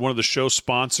 Remember, he said one of the show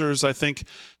sponsors, I think,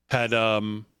 had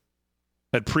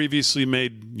previously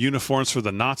made uniforms for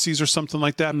the Nazis or something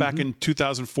like that back in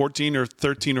 2014 or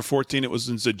 13 or 14. It was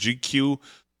in the GQ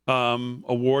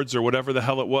Awards or whatever the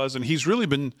hell it was, and he's really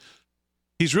been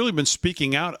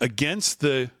speaking out against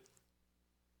the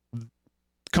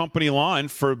company line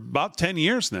for about 10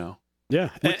 years now. Yeah.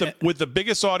 With the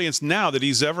biggest audience now that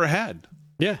he's ever had.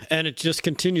 Yeah, and it just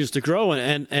continues to grow.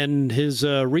 And his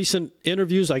recent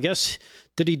interviews, I guess,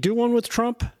 did he do one with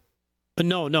Trump?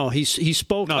 No. He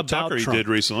spoke No, about Tucker Trump. he did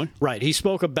recently. Right. He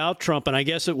spoke about Trump, and I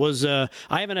guess it was. I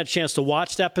haven't had a chance to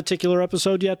watch that particular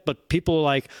episode yet, but people are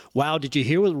like, "Wow, did you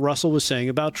hear what Russell was saying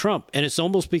about Trump?" And it's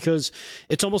almost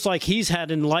like he's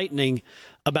had enlightening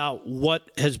about what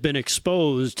has been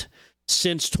exposed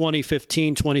since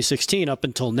 2015, 2016 up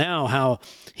until now. How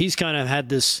he's kind of had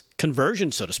this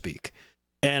conversion, so to speak.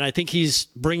 And I think he's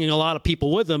bringing a lot of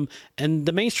people with him, and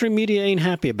the mainstream media ain't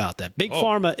happy about that. Big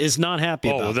Pharma is not happy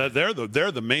about that.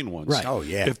 They're the main ones. Right. Oh,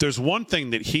 yeah. If there's one thing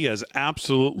that he has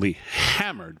absolutely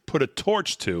hammered, put a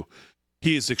torch to,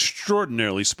 he has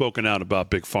extraordinarily spoken out about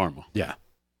Big Pharma. Yeah.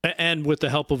 And with the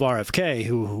help of RFK,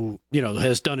 who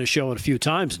has done his show a few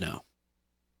times now.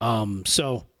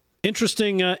 So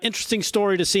interesting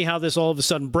story to see how this all of a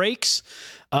sudden breaks.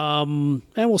 And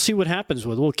we'll see what happens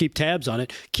with it. We'll keep tabs on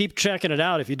it. Keep checking it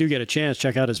out. If you do get a chance,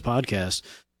 check out his podcast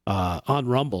on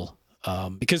Rumble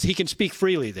because he can speak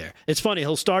freely there. It's funny.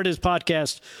 He'll start his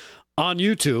podcast on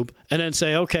YouTube and then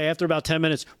say, okay, after about 10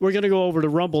 minutes, we're going to go over to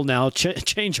Rumble now.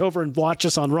 Change over and watch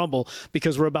us on Rumble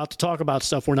because we're about to talk about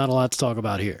stuff we're not allowed to talk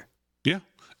about here. Yeah.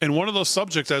 And one of those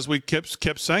subjects, as we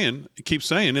keep saying,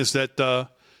 is that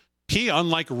he,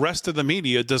 unlike rest of the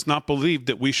media, does not believe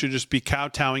that we should just be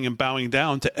kowtowing and bowing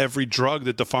down to every drug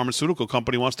that the pharmaceutical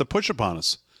company wants to push upon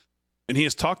us. And he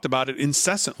has talked about it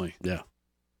incessantly. Yeah.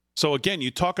 So, again, you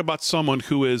talk about someone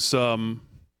who is a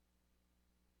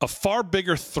far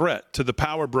bigger threat to the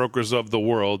power brokers of the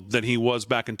world than he was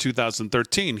back in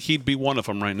 2013. He'd be one of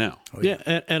them right now. Oh,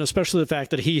 yeah, and especially the fact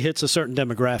that he hits a certain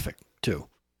demographic, too,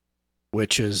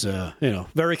 which is,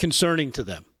 very concerning to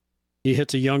them. He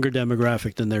hits a younger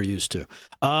demographic than they're used to.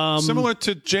 Similar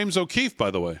to James O'Keefe,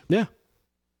 by the way. Yeah.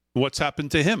 What's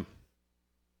happened to him?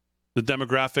 The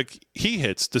demographic he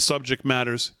hits, the subject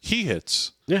matters he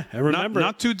hits. Yeah, and remember,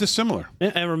 not too dissimilar.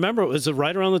 Yeah, and remember, it was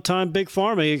right around the time Big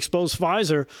Pharma exposed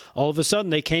Pfizer. All of a sudden,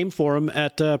 they came for him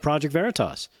at Project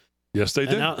Veritas. Yes, they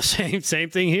did. And now, same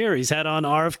thing here. He's had on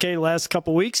RFK the last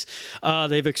couple weeks.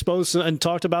 They've exposed and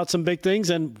talked about some big things,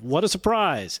 and what a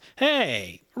surprise.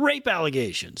 Hey, rape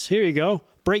allegations. Here you go.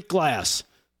 Break glass.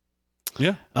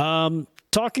 Yeah.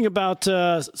 Talking about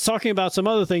some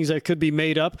other things that could be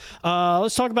made up.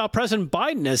 Let's talk about President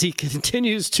Biden as he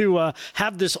continues to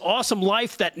have this awesome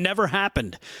life that never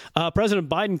happened. President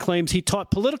Biden claims he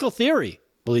taught political theory,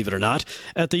 believe it or not,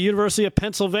 at the University of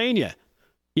Pennsylvania.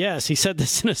 Yes, he said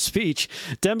this in a speech.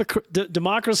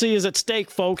 Democracy is at stake,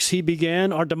 folks, he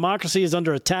began. Our democracy is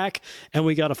under attack, and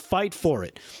we got to fight for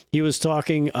it. He was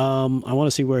talking, I want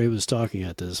to see where he was talking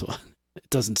at this one. It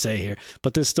doesn't say here,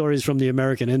 but this story is from the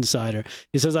American Insider.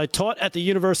 He says, I taught at the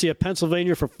University of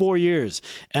Pennsylvania for 4 years,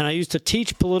 and I used to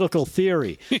teach political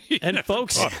theory. And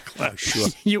folks,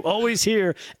 you always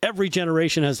hear every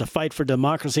generation has to fight for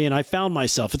democracy, and I found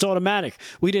myself. It's automatic.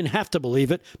 We didn't have to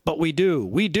believe it, but we do.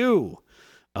 We do.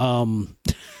 Of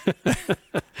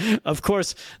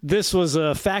course, this was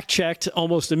fact-checked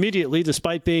almost immediately,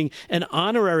 despite being an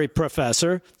honorary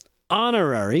professor.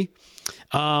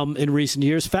 In recent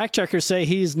years, fact-checkers say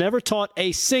he's never taught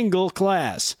a single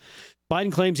class.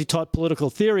 Biden claims he taught political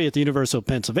theory at the University of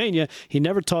Pennsylvania. He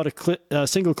never taught a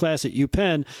single class at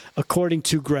UPenn, according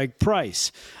to Greg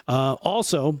Price.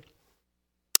 Also,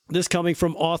 this coming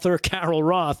from author Carol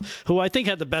Roth, who I think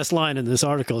had the best line in this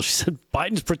article. She said,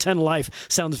 Biden's pretend life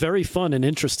sounds very fun and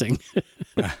interesting.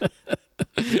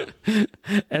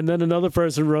 And then another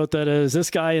person wrote that, is this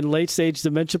guy a late-stage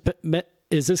dementia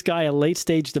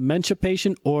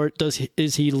patient, or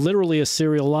is he literally a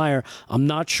serial liar? I'm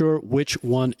not sure which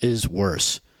one is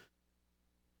worse.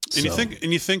 And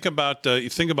you think about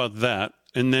that,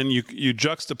 and then you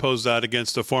juxtapose that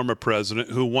against a former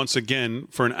president who, once again,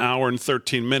 for an hour and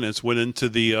 13 minutes, went into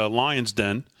the lion's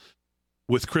den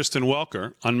with Kristen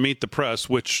Welker on Meet the Press,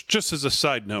 which, just as a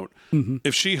side note,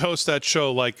 if she hosts that show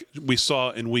like we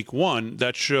saw in week one,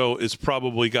 that show is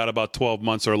probably got about 12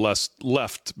 months or less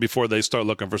left before they start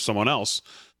looking for someone else,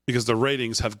 because the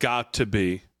ratings have got to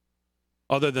be,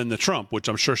 other than the Trump, which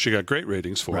I'm sure she got great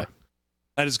ratings for,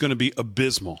 that is going to be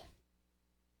abysmal.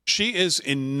 She is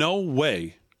in no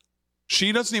way,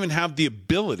 she doesn't even have the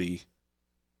ability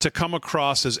to come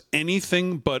across as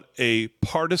anything but a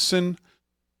partisan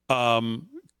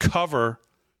cover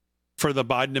for the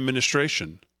Biden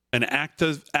administration, an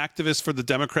activist for the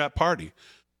Democrat Party,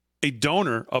 a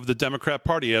donor of the Democrat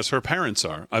Party, as her parents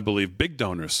are, I believe, big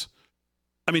donors.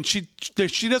 I mean, she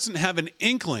doesn't have an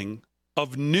inkling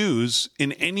of news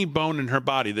in any bone in her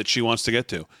body that she wants to get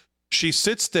to. She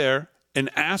sits there and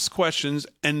asks questions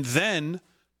and then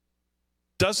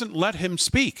doesn't let him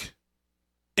speak.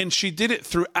 And she did it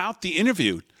throughout the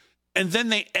interview. And then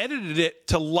they edited it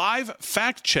to live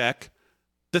fact check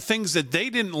the things that they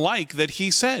didn't like that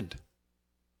he said.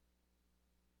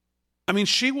 I mean,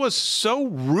 she was so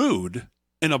rude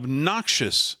and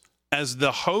obnoxious as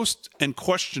the host and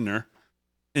questioner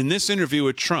in this interview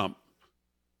with Trump.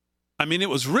 I mean, it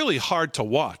was really hard to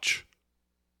watch.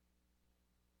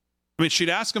 I mean, she'd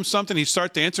ask him something, he'd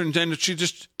start to answer, and then she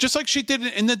just like she did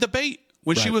in the debate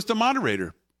when she was the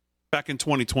moderator back in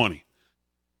 2020.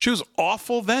 She was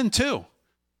awful then, too.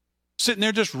 Sitting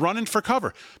there just running for cover.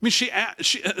 I mean, she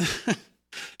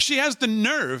has the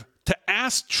nerve to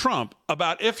ask Trump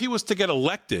about if he was to get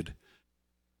elected,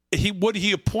 would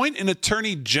he appoint an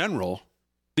attorney general?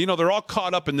 You know, they're all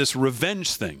caught up in this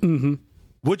revenge thing. Mm-hmm.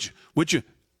 Would you?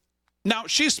 Now,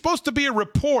 she's supposed to be a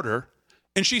reporter,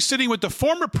 and she's sitting with the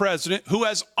former president who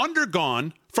has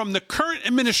undergone, from the current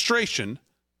administration,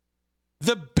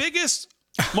 the biggest,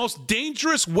 most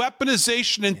dangerous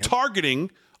weaponization and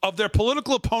targeting of their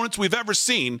political opponents we've ever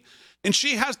seen. And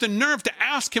she has the nerve to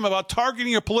ask him about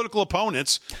targeting your political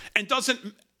opponents and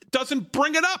doesn't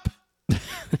bring it up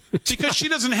because she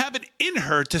doesn't have it in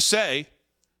her to say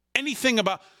anything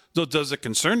about, so does it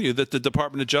concern you that the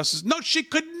Department of Justice? No, she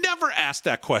could never ask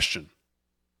that question.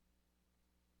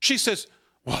 She says,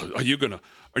 well, are you gonna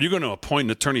appoint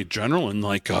an attorney general and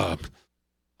like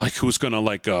who's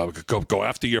gonna go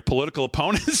after your political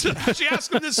opponents? She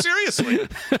asked him this seriously.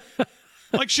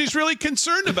 Like she's really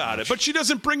concerned about it, but she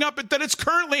doesn't bring up that it's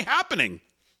currently happening.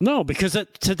 No, because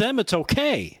to them it's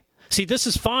okay. See, this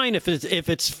is fine if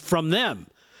it's from them.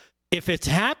 If it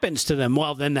happens to them,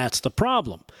 well, then that's the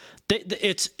problem.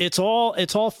 It's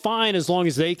all fine as long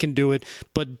as they can do it,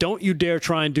 but don't you dare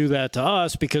try and do that to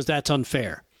us because that's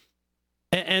unfair.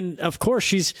 And of course,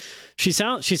 she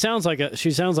sounds like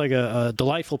a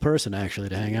delightful person actually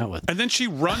to hang out with. And then she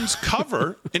runs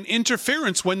cover and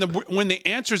interference when the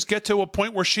answers get to a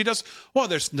point where she does. Well,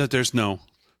 there's no.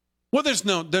 Well,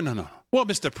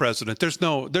 Mr. President, there's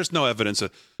no evidence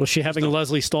of. Was she having a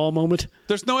Leslie Stahl moment?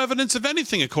 There's no evidence of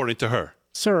anything, according to her.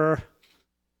 Sir.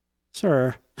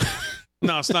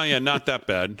 No, it's not that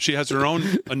bad. She has her own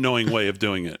annoying way of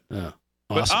doing it. Oh.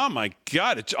 But, awesome. oh, my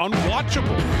God, it's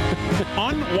unwatchable.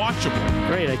 Unwatchable.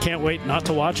 Great, I can't wait not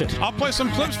to watch it. I'll play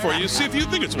some clips for you. See if you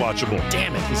think it's watchable.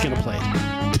 Damn it, he's going to play it.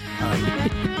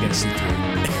 Yes,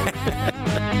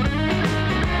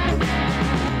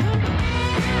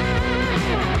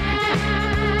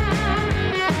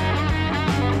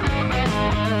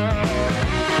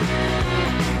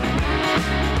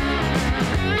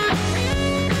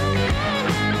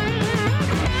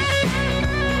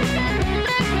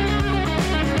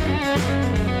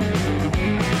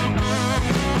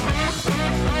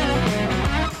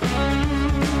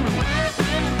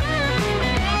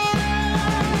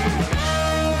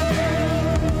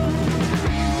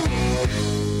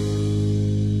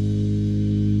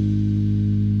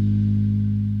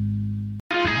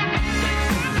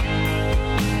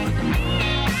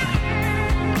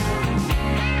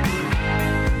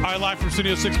 Live from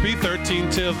Studio 6B, 13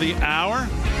 till the hour.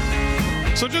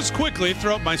 So just quickly,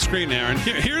 throw up my screen there. And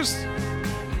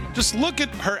just look at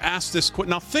her ask this.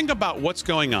 Now think about what's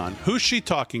going on. Who's she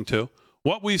talking to?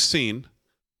 What we've seen.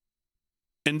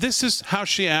 And this is how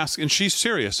she asks, and she's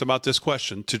serious about this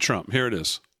question to Trump. Here it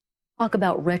is. Talk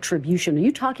about retribution. Are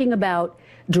you talking about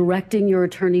directing your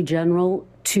attorney general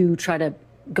to try to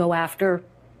go after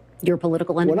your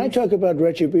political enemies? When I talk about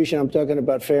retribution, I'm talking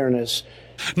about fairness.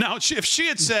 Now, if she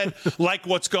had said, like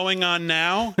what's going on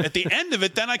now, at the end of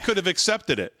it, then I could have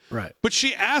accepted it. Right. But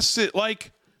she asks it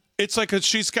like, it's like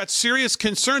she's got serious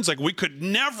concerns, like we could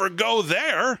never go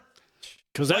there.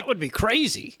 Because that would be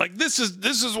crazy. Like, this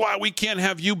is why we can't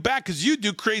have you back, because you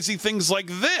do crazy things like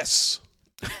this.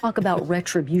 Talk about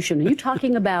retribution. Are you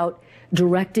talking about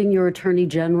directing your attorney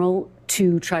general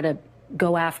to try to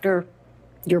go after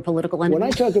your political enemies? When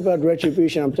I talk about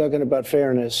retribution, I'm talking about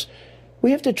fairness. We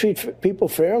have to treat people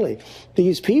fairly.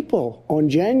 These people on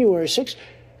January 6th,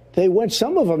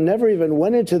 some of them never even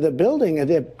went into the building, and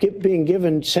they're being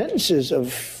given sentences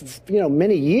of,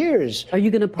 many years. Are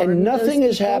you going to pardon and nothing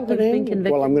those is people who've been happening?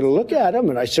 convicted? Well, I'm going to look at them,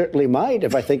 and I certainly might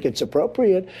if I think it's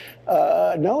appropriate.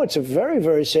 No, it's a very,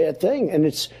 very sad thing,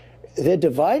 and they're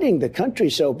dividing the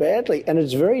country so badly, and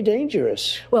it's very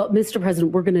dangerous. Well, Mr.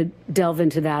 President, we're going to delve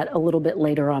into that a little bit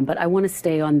later on, but I want to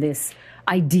stay on this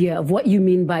idea of what you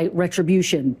mean by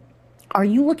retribution. Are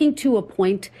you looking to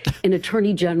appoint an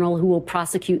attorney general who will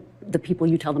prosecute the people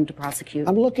you tell them to prosecute?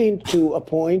 I'm looking to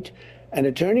appoint an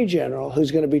attorney general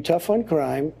who's going to be tough on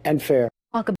crime and fair.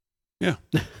 Yeah.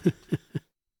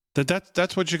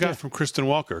 That's what you got from Kristen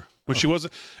Walker. when she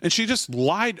wasn't, and she just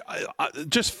lied,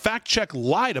 just fact check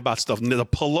lied about stuff. The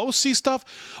Pelosi stuff.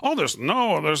 Oh, there's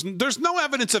no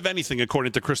evidence of anything,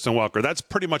 according to Kristen Welker. That's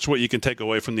pretty much what you can take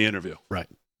away from the interview. Right.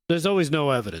 There's always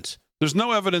no evidence. There's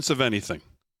no evidence of anything.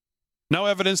 No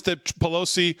evidence that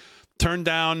Pelosi turned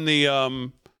down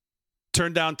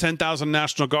 10,000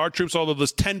 National Guard troops, although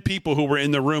there's 10 people who were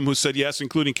in the room who said yes,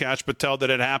 including Kash Patel, that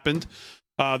it happened.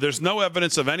 There's no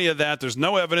evidence of any of that. There's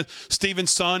no evidence. Stephen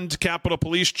Sund, Capitol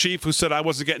Police Chief, who said I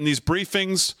wasn't getting these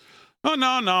briefings. Oh,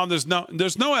 no.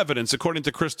 There's no evidence, according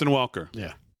to Kristen Welker.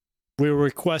 Yeah. We were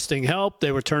requesting help.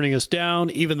 They were turning us down.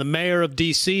 Even the mayor of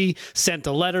D.C. sent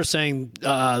a letter saying,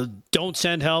 don't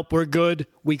send help. We're good.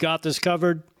 We got this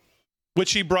covered.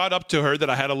 Which he brought up to her that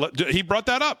I had he brought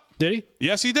that up. Did he?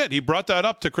 Yes, he did. He brought that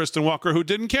up to Kristen Welker, who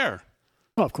didn't care.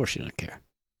 Oh, of course she didn't care.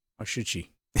 Or should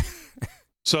she?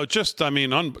 So just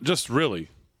really,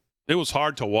 it was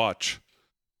hard to watch.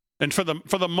 And for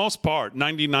the most part,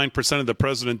 99% of the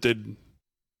president did,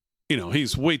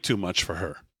 he's way too much for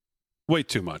her. Way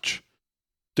too much.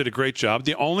 Did a great job.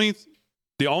 The only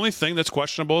thing that's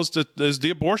questionable is the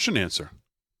abortion answer,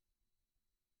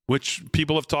 which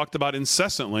people have talked about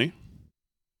incessantly.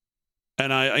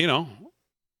 And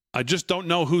I just don't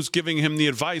know who's giving him the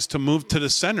advice to move to the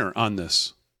center on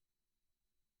this.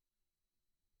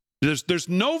 There's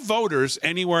no voters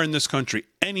anywhere in this country,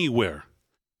 anywhere,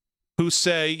 who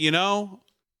say,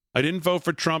 I didn't vote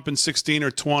for Trump in 16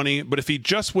 or 20, but if he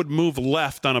just would move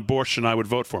left on abortion, I would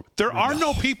vote for him. There are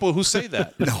no people who say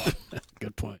that. No.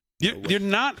 Good point. You're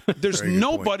not. There's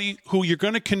nobody who you're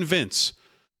going to convince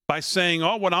by saying,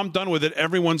 oh, when I'm done with it,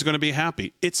 everyone's going to be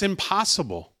happy. It's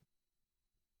impossible.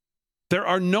 There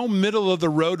are no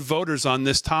middle-of-the-road voters on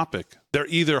this topic. They're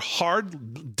either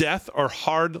hard death or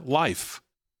hard life.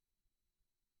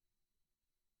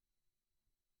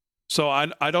 So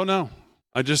I don't know.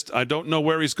 I don't know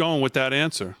where he's going with that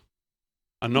answer.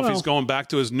 I don't know if he's going back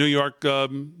to his New York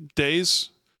days.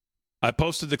 I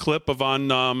posted the clip of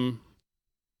on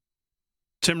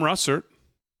Tim Russert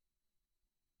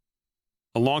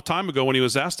a long time ago when he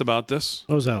was asked about this.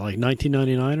 What was that, like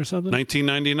 1999 or something?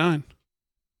 1999.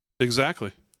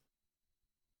 Exactly.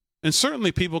 And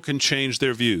certainly people can change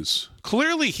their views.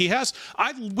 Clearly he has.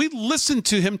 We listened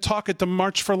to him talk at the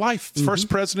March for Life, first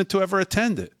president to ever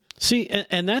attend it. See,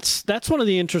 and that's one of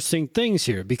the interesting things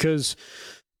here, because,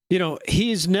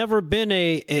 he's never been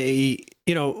when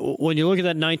you look at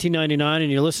that 1999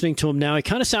 and you're listening to him now, he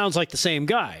kind of sounds like the same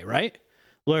guy, right?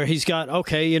 Where he's got,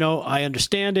 I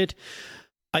understand it.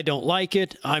 I don't like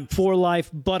it. I'm for life,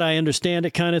 but I understand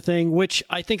it kind of thing, which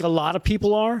I think a lot of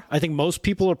people are. I think most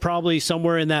people are probably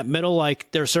somewhere in that middle. Like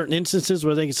there are certain instances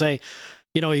where they can say,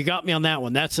 you got me on that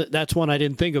one. That's one I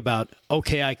didn't think about.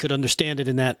 Okay, I could understand it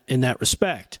in that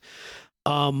respect.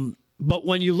 But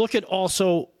when you look at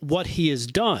also what he has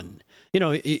done,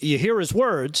 you hear his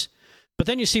words, but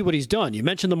then you see what he's done. You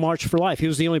mentioned the March for Life. He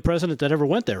was the only president that ever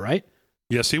went there, right?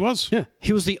 Yes, he was. Yeah,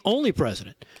 he was the only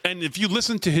president. And if you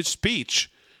listen to his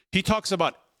speech, he talks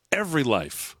about every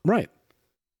life. Right.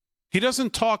 He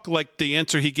doesn't talk like the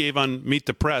answer he gave on Meet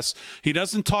the Press. He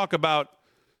doesn't talk about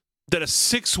that a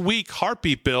 6-week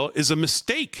heartbeat bill is a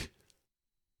mistake.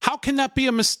 How can that be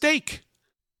a mistake?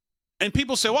 And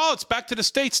people say, well, it's back to the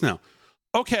states now.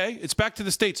 Okay, it's back to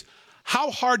the states.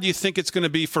 How hard do you think it's going to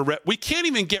be for we can't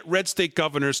even get red state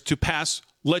governors to pass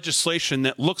legislation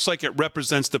that looks like it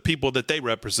represents the people that they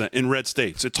represent in red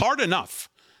states. It's hard enough.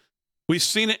 We've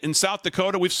seen it in South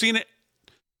Dakota. We've seen it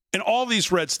in all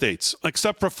these red states,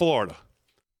 except for Florida.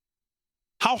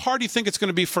 How hard do you think it's going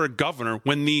to be for a governor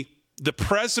when the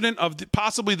president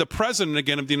possibly the president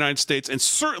again of the United States, and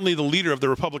certainly the leader of the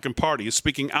Republican Party, is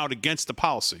speaking out against the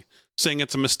policy, saying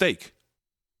it's a mistake?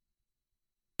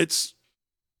 It's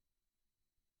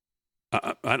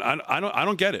I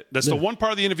don't get it. That's the one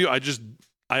part of the interview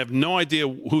I have no idea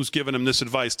who's given him this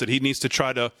advice that he needs to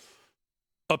try to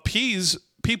appease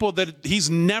people that he's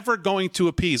never going to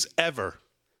appease ever.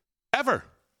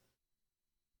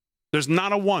 There's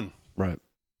not a one. Right.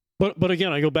 But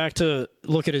again, I go back to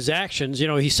look at his actions.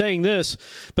 He's saying this,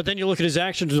 but then you look at his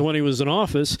actions when he was in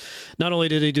office. Not only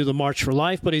did he do the March for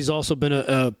Life, but he's also been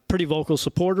a pretty vocal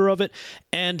supporter of it.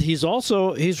 And he's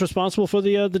responsible for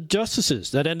the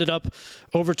justices that ended up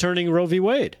overturning Roe v.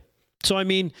 Wade. So, I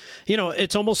mean,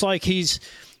 it's almost like he's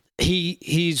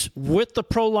with the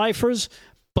pro-lifers,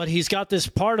 but he's got this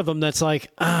part of him that's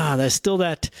like, there's still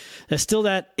that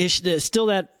issue. There's still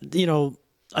that,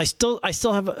 I still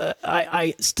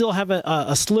have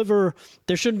a sliver.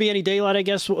 There shouldn't be any daylight, I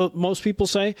guess most people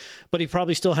say, but he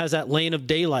probably still has that lane of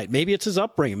daylight. Maybe it's his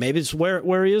upbringing. Maybe it's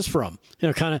where he is from.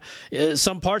 Kind of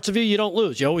some parts of you don't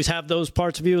lose. You always have those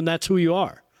parts of you, and that's who you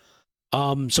are.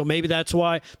 So maybe that's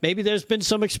why. Maybe there's been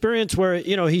some experience where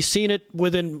he's seen it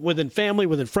within family,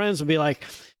 within friends, and be like,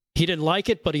 he didn't like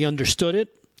it, but he understood it,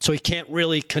 so he can't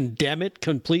really condemn it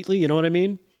completely. You know what I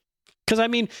mean? Because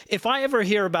if I ever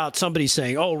hear about somebody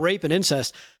saying, "Oh, rape and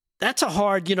incest," that's a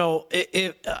hard.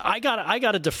 I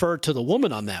got to defer to the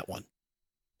woman on that one.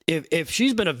 If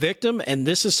she's been a victim and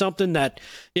this is something that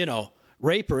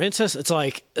rape or incest, it's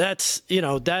like that's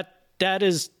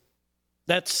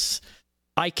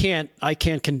I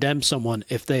can't condemn someone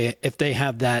if they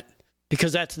have that,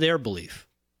 because that's their belief.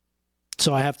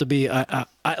 So I have to be,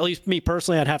 at least me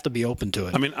personally, I'd have to be open to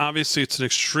it. Obviously, it's an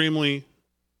extremely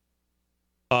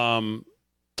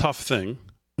tough thing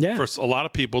for a lot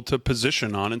of people to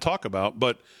position on and talk about,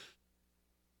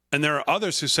 and there are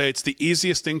others who say it's the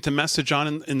easiest thing to message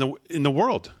on in the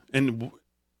world, and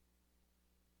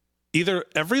either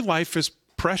every life is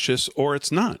precious or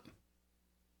it's not.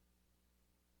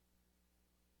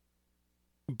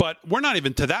 But we're not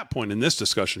even to that point in this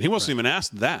discussion. He wasn't even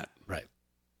asked that. Right.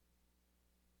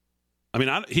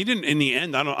 He didn't. In the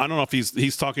end, I don't know if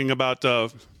he's talking about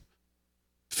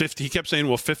 50. He kept saying,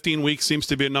 "Well, 15 weeks seems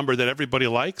to be a number that everybody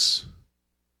likes."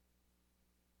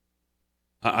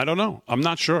 I don't know. I'm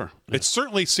not sure. Yeah. It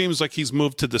certainly seems like he's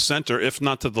moved to the center, if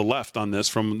not to the left, on this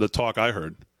from the talk I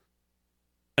heard.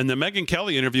 And the Megyn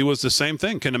Kelly interview was the same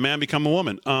thing. Can a man become a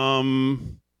woman?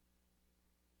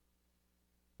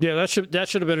 Yeah, that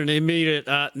should have been an immediate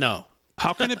no.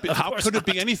 How can it be? How could it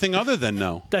be anything other than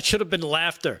no? That should have been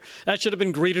laughter. That should have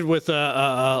been greeted with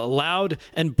loud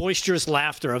and boisterous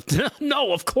laughter. Of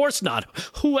no, of course not.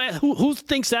 Who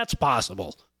thinks that's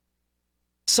possible?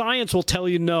 Science will tell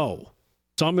you no.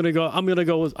 So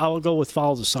I'll go with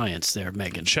follow the science there,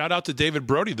 Megan. Shout out to David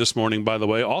Brody this morning, by the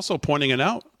way, also pointing it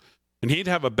out. And he'd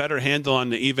have a better handle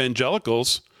on the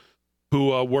evangelicals who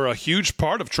were a huge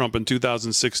part of Trump in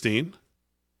 2016.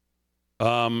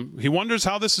 He wonders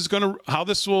how this will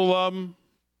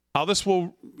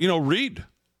read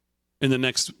in the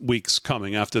next weeks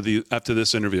coming after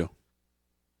this interview.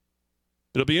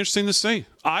 It'll be interesting to see.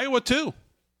 Iowa too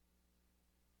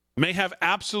may have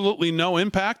absolutely no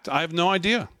impact. I have no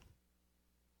idea,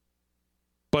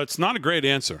 but it's not a great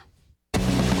answer.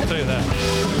 I'll tell you that.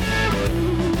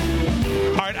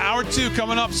 All right, hour 2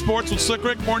 coming up. Sports with Slick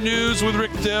Rick. More news with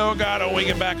Rick Delgado. We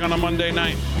get back on a Monday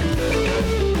night.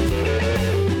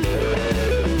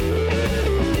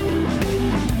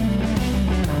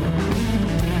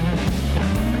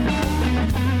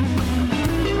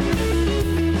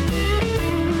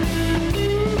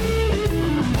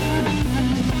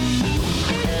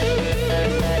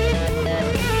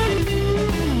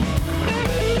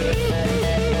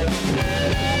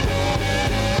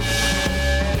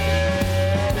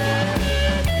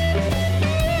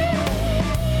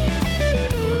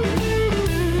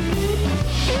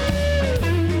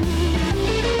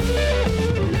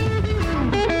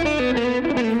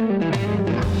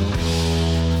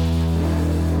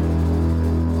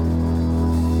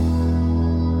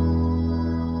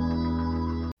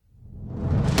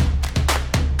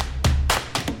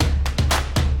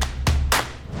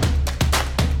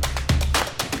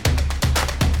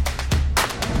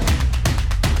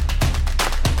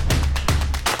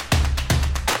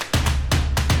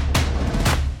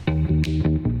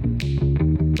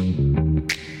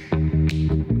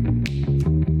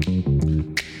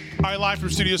 Live from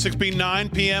Studio 6B, 9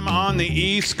 p.m. on the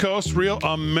East Coast. Real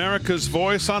America's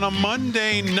Voice on a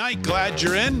Monday night. Glad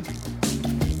you're in.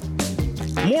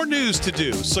 More news to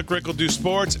do. Slick Rick will do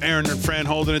sports. Aaron and Fran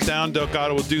holding it down.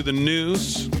 Delgado will do the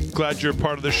news. Glad you're a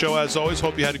part of the show as always.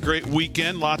 Hope you had a great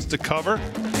weekend. Lots to cover.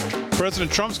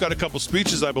 President Trump's got a couple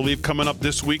speeches, I believe, coming up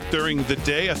this week during the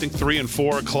day. I think 3 and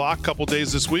 4 o'clock. Couple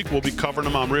days this week. We'll be covering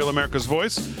them on Real America's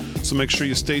Voice. So make sure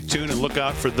you stay tuned and look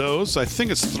out for those. I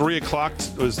think it's 3 o'clock.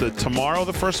 Was tomorrow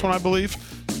the first one, I believe?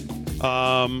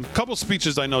 Couple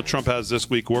speeches I know Trump has this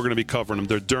week. We're going to be covering them.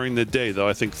 They're during the day, though.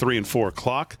 I think 3 and 4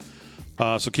 o'clock.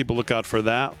 So keep a lookout for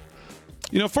that.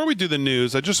 Before we do the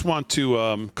news, I just want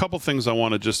to couple things I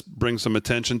want to just bring some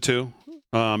attention to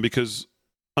because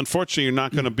unfortunately you're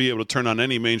not going to be able to turn on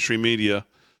any mainstream media,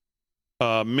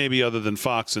 maybe other than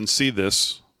Fox, and see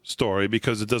this story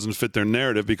because it doesn't fit their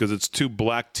narrative, because it's 2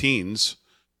 black teens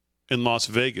in Las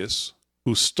Vegas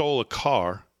who stole a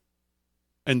car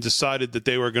and decided that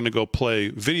they were going to go play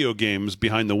video games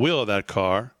behind the wheel of that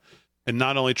car and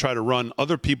not only try to run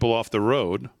other people off the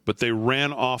road, but they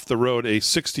ran off the road a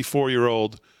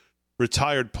 64-year-old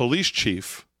retired police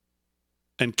chief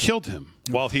and killed him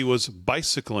while he was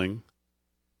bicycling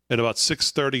at about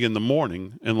 6:30 in the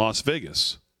morning in Las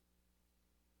Vegas.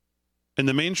 And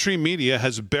the mainstream media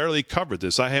has barely covered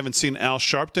this. I haven't seen Al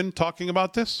Sharpton talking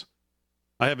about this.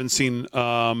 I haven't seen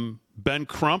Ben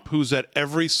Crump, who's at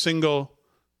every single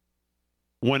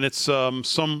when it's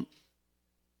some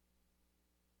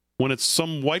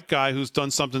white guy who's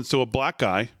done something to a black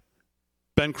guy.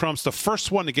 Ben Crump's the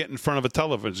first one to get in front of a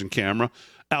television camera.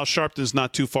 Al Sharpton's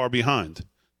not too far behind,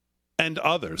 and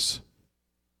others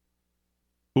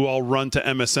who all run to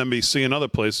MSNBC and other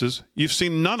places. You've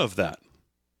seen none of that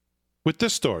with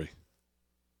this story.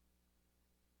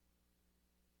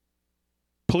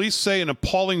 Police say an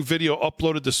appalling video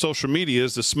uploaded to social media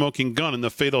is the smoking gun in the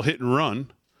fatal hit and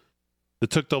run that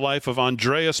took the life of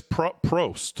Andreas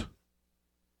Prost.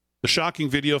 The shocking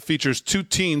video features two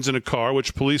teens in a car,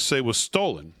 which police say was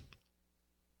stolen.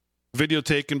 Video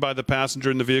taken by the passenger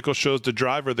in the vehicle shows the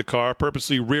driver of the car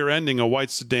purposely rear-ending a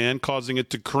white sedan, causing it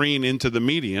to careen into the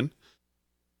median.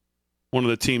 One of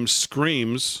the teens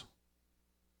screams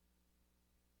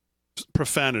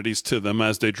profanities to them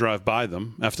as they drive by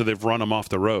them after they've run them off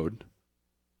the road.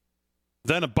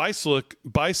 Then a bicyclist,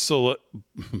 in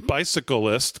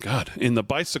the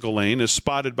bicycle lane is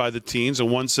spotted by the teens, and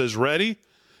one says, "Ready?"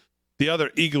 The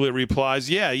other eagerly replies,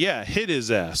 yeah, hit his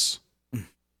ass.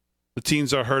 The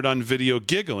teens are heard on video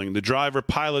giggling. The driver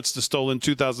pilots the stolen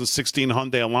 2016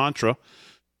 Hyundai Elantra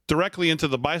directly into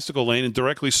the bicycle lane and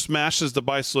directly smashes the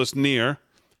bicyclist near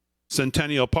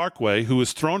Centennial Parkway, who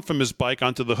was thrown from his bike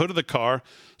onto the hood of the car,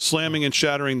 slamming and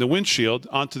shattering the windshield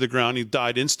onto the ground. He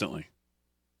died instantly.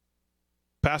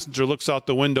 Passenger looks out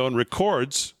the window and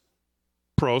records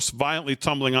Prost violently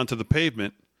tumbling onto the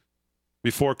pavement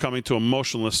before coming to a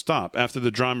motionless stop. After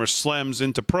the driver slams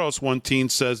into Prost, one teen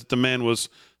says that the man was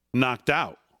knocked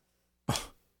out.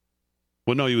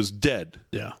 Well, no, he was dead.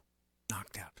 Yeah.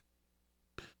 Knocked out.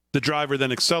 The driver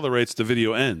then accelerates. The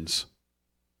video ends.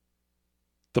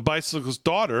 The bicyclist's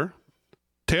daughter,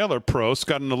 Taylor Prost,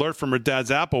 got an alert from her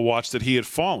dad's Apple Watch that he had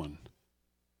fallen.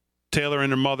 Taylor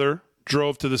and her mother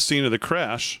drove to the scene of the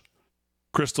crash.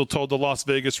 Crystal told the Las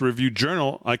Vegas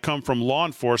Review-Journal, "I come from law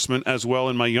enforcement as well.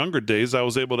 In my younger days, I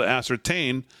was able to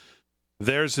ascertain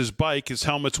there's his bike, his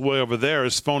helmet's way over there,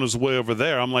 his phone is way over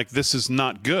there." I'm like, this is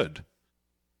not good.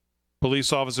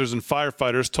 Police officers and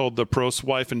firefighters told the Prost's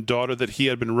wife and daughter that he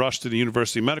had been rushed to the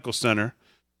University Medical Center,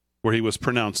 where he was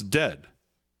pronounced dead.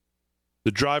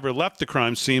 The driver left the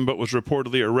crime scene but was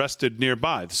reportedly arrested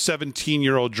nearby. The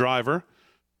 17-year-old driver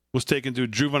was taken to a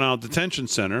juvenile detention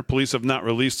center. Police have not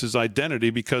released his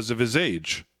identity because of his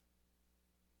age.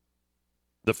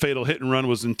 The fatal hit and run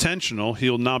was intentional.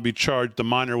 He'll now be charged. The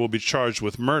minor will be charged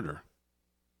with murder.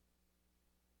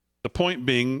 The point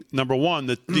being, number one,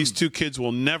 that these two kids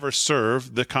will never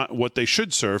serve what they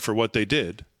should serve for what they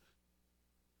did.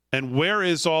 And where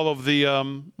is all of the,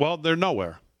 well, they're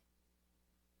nowhere.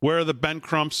 Where are the Ben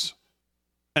Crumps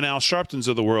and Al Sharptons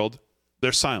of the world?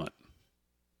 They're silent.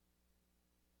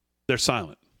 They're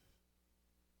silent.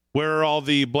 Where are all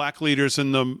the black leaders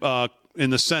in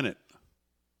the Senate?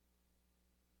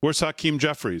 Where's Hakeem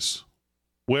Jeffries?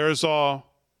 Where's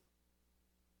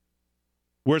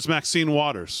Maxine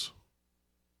Waters?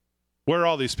 Where are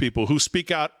all these people who speak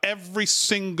out every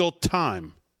single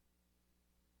time?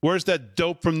 Where's that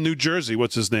dope from New Jersey?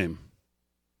 What's his name?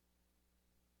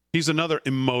 He's another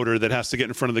emoter that has to get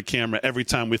in front of the camera every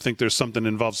time we think there's something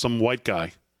involved, some white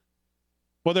guy.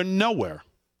 Well, they're nowhere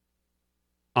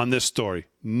on this story.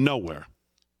 Nowhere.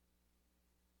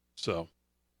 So,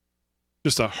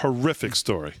 just a horrific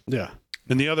story. Yeah.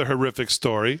 And the other horrific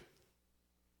story,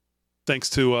 thanks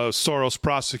to Soros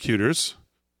prosecutors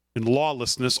and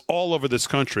lawlessness all over this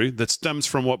country that stems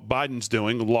from what Biden's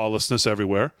doing, lawlessness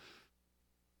everywhere,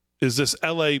 is this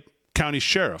L.A. County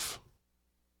Sheriff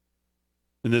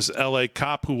and this L.A.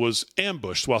 cop who was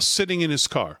ambushed while sitting in his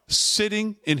car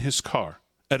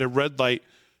at a red light,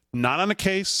 not on a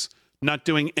case, not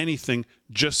doing anything,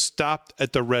 just stopped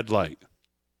at the red light.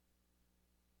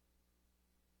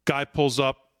 Guy pulls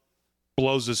up,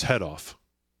 blows his head off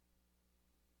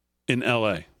in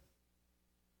L.A.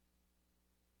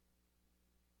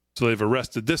 So they've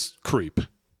arrested this creep.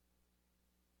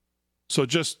 So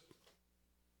just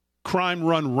crime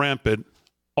run rampant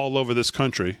all over this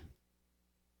country.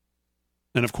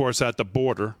 And, of course, at the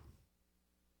border.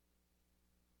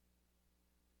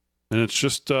 And it's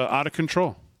just out of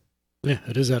control. Yeah,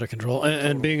 it is out of control.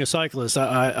 And being a cyclist,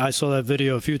 I saw that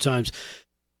video a few times.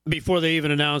 Before they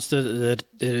even announced that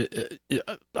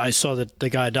I saw that the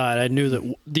guy died, I knew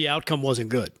that the outcome wasn't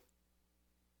good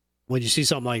when you see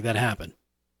something like that happen.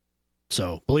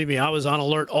 So, believe me, I was on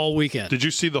alert all weekend. Did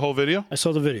you see the whole video? I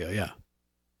saw the video, yeah.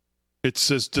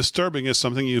 It's as disturbing as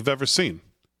something you've ever seen.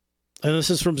 And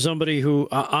this is from somebody who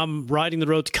I'm riding the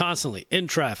roads constantly, in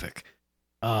traffic,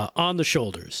 on the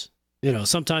shoulders. You know,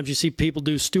 sometimes you see people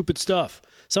do stupid stuff.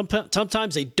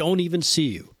 Sometimes they don't even see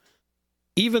you.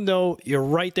 Even though you're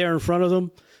right there in front of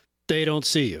them, they don't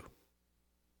see you.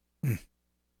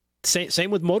 Same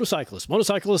with motorcyclists.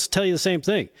 Motorcyclists tell you the same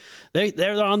thing.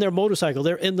 They're on their motorcycle.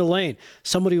 They're in the lane.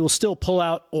 Somebody will still pull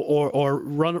out or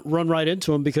run right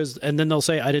into them and then they'll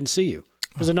say, "I didn't see you,"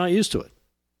 because they're not used to it.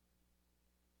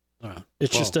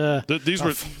 It's just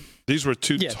these were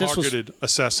two targeted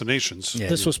assassinations. Yeah,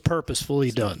 this was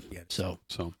purposefully done. So.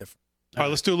 All right,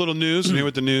 let's do a little news. And here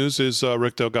with the news is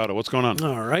Rick Delgado. What's going on?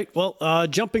 All right. Well,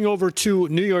 jumping over to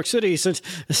New York City,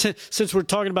 since we're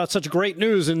talking about such great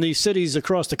news in these cities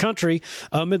across the country,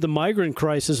 amid the migrant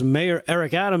crisis, Mayor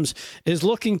Eric Adams is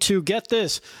looking to, get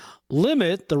this,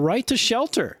 limit the right to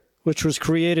shelter, which was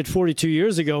created 42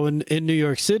 years ago in New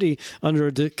York City under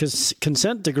a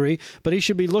consent decree, but he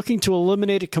should be looking to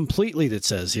eliminate it completely, that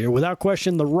says here. Without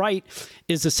question, the right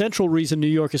is the central reason New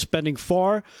York is spending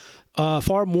far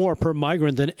more per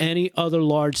migrant than any other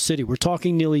large city. We're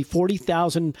talking nearly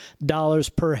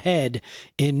 $40,000 per head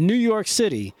in New York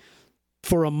City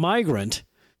for a migrant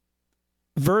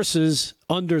versus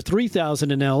under $3,000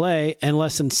 in L.A. and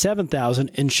less than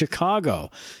 $7,000 in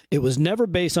Chicago. It was never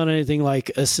based on anything like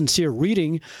a sincere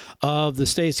reading of the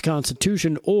state's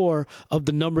constitution or of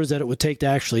the numbers that it would take to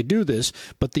actually do this.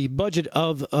 But the budget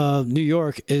of New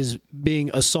York is being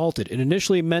assaulted.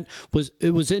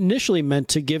 It was initially meant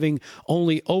to giving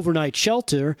only overnight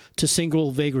shelter to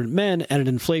single vagrant men at an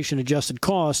inflation-adjusted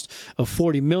cost of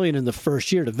 $40 million in the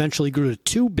first year. It eventually grew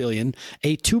to $2 billion,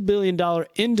 a $2 billion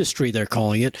industry, they're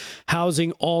calling it, housing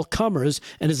all comers,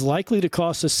 and is likely to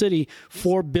cost the city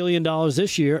 $4 billion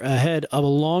this year, ahead of a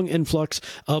long influx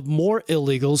of more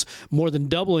illegals, more than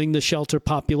doubling the shelter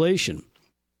population.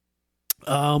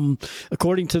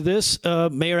 According to this,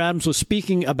 Mayor Adams was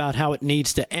speaking about how it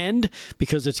needs to end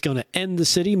because it's going to end the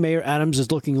city. Mayor Adams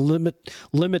is looking to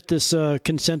limit this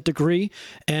consent decree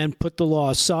and put the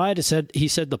law aside. He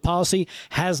said the policy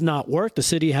has not worked. The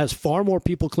city has far more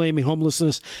people claiming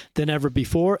homelessness than ever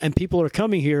before, and people are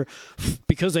coming here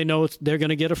because they know they're going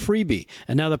to get a freebie.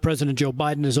 And now that President Joe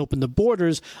Biden has opened the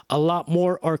borders, a lot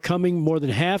more are coming. More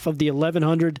than half of the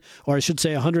 1,100, or I should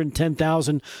say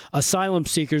 110,000 asylum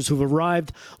seekers who've arrived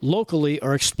locally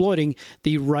are exploiting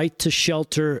the right to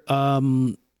shelter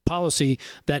policy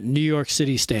that New York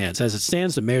City stands. As it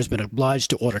stands, the mayor's been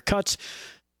obliged to order cuts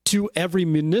to every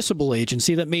municipal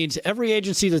agency. That means every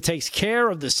agency that takes care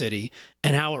of the city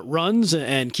and how it runs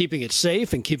and keeping it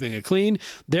safe and keeping it clean,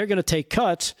 they're going to take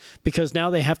cuts because now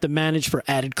they have to manage for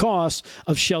added costs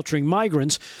of sheltering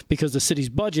migrants because the city's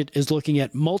budget is looking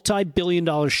at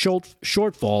multi-billion-dollar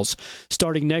shortfalls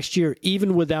starting next year,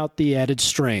 even without the added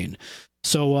strain.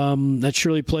 So that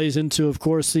surely plays into, of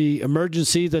course, the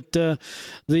emergency that the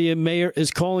mayor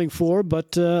is calling for.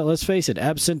 But let's face it,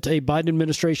 absent a Biden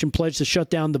administration pledge to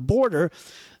shut down the border,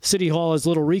 City Hall has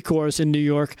little recourse in New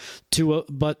York to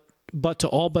to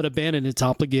all but abandon its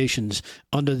obligations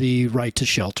under the right to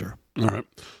shelter. All right.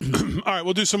 All right,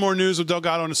 we'll do some more news with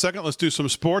Delgado in a second. Let's do some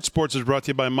sports. Sports is brought to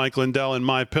you by Mike Lindell and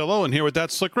MyPillow. And here with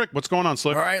that, Slick Rick. What's going on,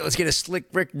 Slick? All right, let's get a Slick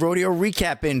Rick rodeo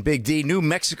recap in, Big D. New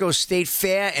Mexico State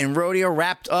Fair and Rodeo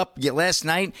wrapped up last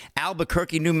night.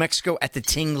 Albuquerque, New Mexico at the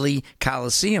Tingley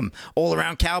Coliseum.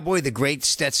 All-around cowboy, the great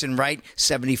Stetson Wright,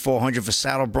 7,400 for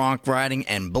saddle bronc riding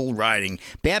and bull riding.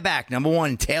 Bareback, number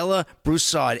one, Taylor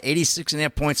Broussard,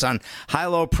 86.5 points on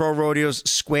High-Low Pro Rodeo's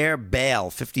Square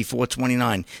Bale,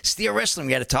 54.29. Steer wrestling,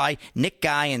 we had a tie. Nick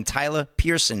Guy and Tyler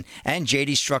Pearson and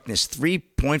J.D. Struckness,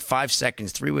 3.5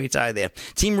 seconds. Three-way tie there.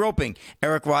 Team roping,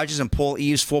 Eric Rogers and Paul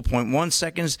Eves, 4.1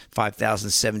 seconds,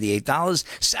 $5,078.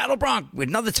 Saddle bronc with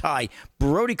another tie.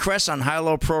 Brody Kress on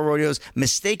High-Low Pro Rodeo's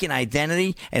Mistaken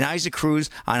Identity and Isaac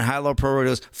Cruz on High-Low Pro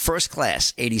Rodeo's First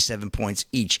Class, 87 points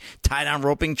each. Tie-down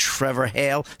roping, Trevor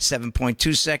Hale,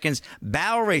 7.2 seconds.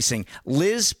 Barrel racing,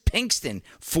 Liz Pinkston,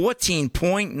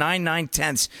 14.99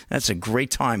 tenths. That's a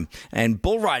great time. And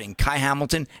bull riding, Kai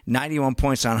Hamilton, 91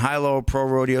 points on High-Low Pro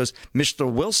Rodeo's Mr.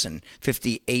 Wilson,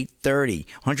 58.30.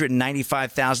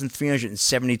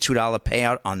 $195,372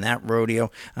 payout on that rodeo.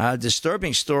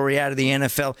 Disturbing story out of the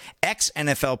NFL.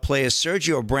 Ex-NFL player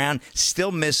Sergio Brown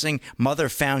still missing. Mother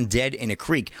found dead in a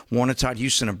creek. Warner Todd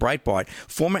Houston of Breitbart.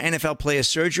 Former NFL player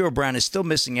Sergio Brown is still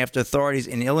missing after authorities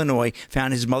in Illinois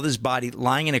found his mother's body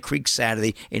lying in a creek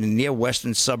Saturday in a near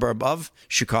western suburb of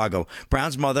Chicago.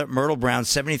 Brown's mother, Myrtle Brown,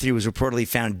 73, was reportedly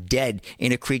found dead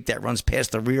in a creek that runs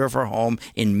past the rear of her home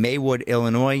in Maywood, Illinois.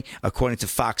 Illinois. According to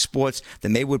Fox Sports, the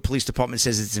Maywood Police Department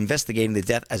says it's investigating the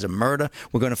death as a murder.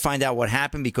 We're going to find out what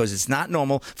happened because it's not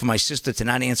normal for my sister to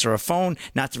not answer her phone,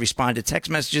 not to respond to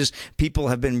text messages. People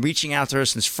have been reaching out to her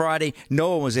since Friday.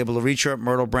 No one was able to reach her.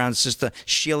 Myrtle Brown's sister,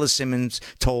 Sheila Simmons,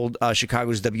 told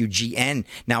Chicago's WGN.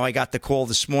 Now, I got the call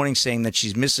this morning saying that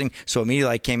she's missing, so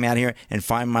immediately I came out here and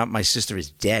find out my sister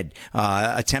is dead.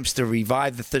 Attempts to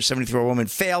revive the 73-year-old woman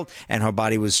failed, and her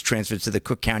body was transferred to the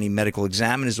Cook County Medical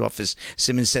Examiner's Office.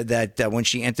 Simmons said that when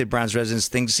she entered Brown's residence,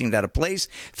 things seemed out of place.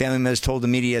 Family members told the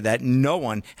media that no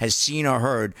one has seen or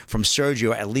heard from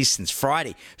Sergio at least since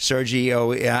Friday.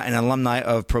 Sergio, an alumni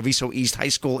of Proviso East High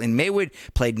School in Maywood,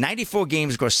 played 94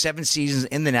 games across 7 seasons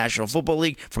in the National Football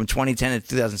League from 2010 to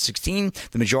 2016,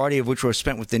 the majority of which were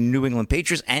spent with the New England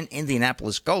Patriots and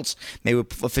Indianapolis Colts.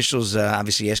 Maywood officials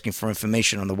obviously asking for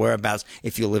information on the whereabouts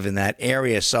if you live in that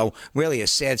area. So really a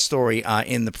sad story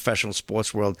in the professional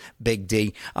sports world, Big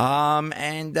D.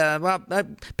 Patrick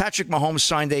Mahomes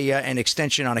signed an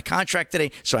extension on a contract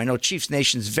today, so I know Chiefs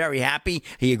Nation's very happy.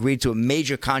 He agreed to a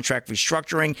major contract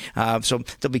restructuring, so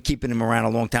they'll be keeping him around a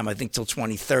long time, I think till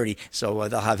 2030, so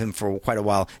they'll have him for quite a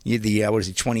while. What is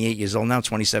he, 28 years old now,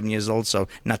 27 years old, so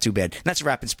not too bad. And that's a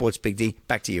wrap in sports, Big D.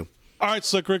 Back to you. All right,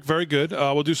 Slick Rick, very good.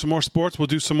 We'll do some more sports. We'll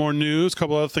do some more news. A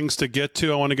couple other things to get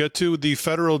to. I want to get to the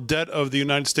federal debt of the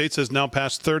United States has now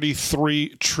passed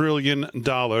 $33 trillion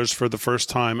for the first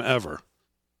time ever.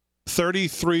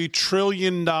 $33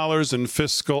 trillion in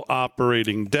fiscal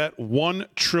operating debt, $1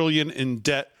 trillion in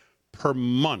debt per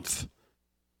month.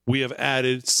 We have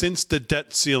added since the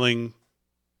debt ceiling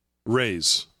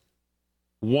raise.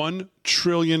 $1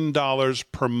 trillion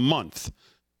per month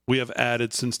we have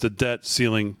added since the debt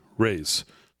ceiling raise.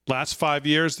 Last 5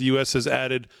 years, the U.S. has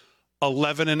added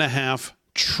 $11.5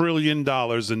 trillion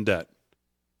in debt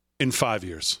in 5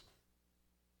 years.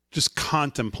 Just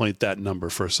contemplate that number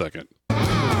for a second.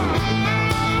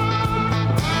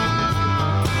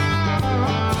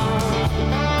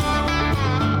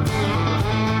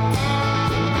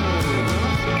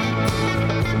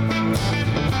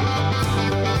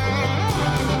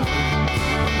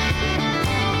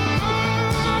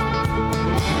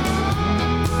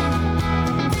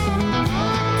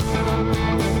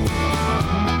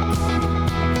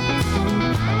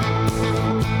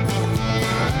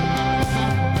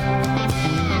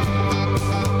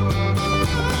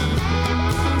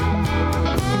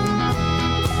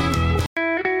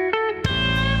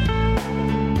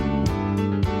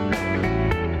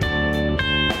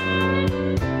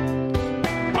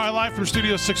 From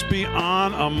Studio 6B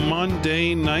on a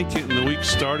Monday night, getting the week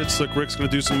started. Slick Rick's going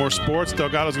to do some more sports.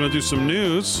 Delgado's going to do some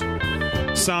news.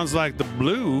 Sounds like the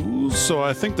Blues, so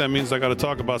I think that means I got to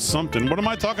talk about something. What am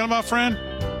I talking about, Fran?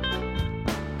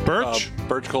 Birch?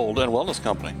 Birch Gold and Wellness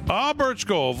Company. Birch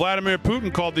Gold. Vladimir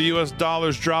Putin called the U.S.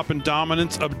 dollar's drop in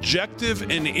dominance objective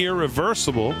and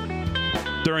irreversible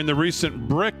during the recent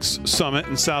BRICS summit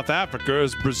in South Africa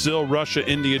as Brazil, Russia,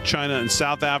 India, China, and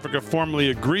South Africa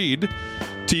formally agreed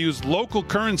to use local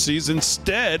currencies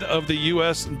instead of the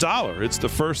U.S. dollar. It's the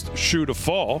first shoe to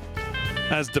fall.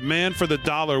 As demand for the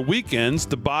dollar weakens,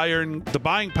 the buying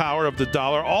power of the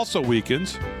dollar also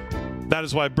weakens. That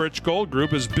is why Birch Gold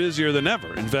Group is busier than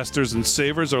ever. Investors and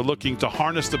savers are looking to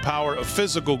harness the power of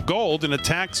physical gold in a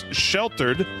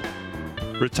tax-sheltered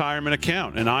retirement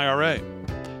account, an IRA.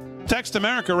 Text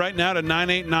America right now to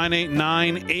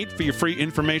 989898 for your free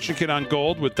information kit on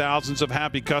gold with thousands of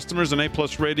happy customers, an A+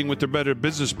 rating with the Better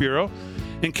Business Bureau,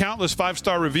 and countless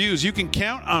 5-star reviews. You can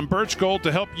count on Birch Gold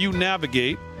to help you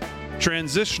navigate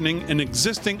transitioning an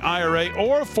existing IRA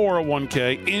or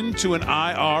 401k into an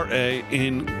IRA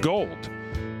in gold.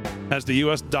 As the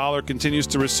U.S. dollar continues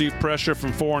to receive pressure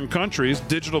from foreign countries,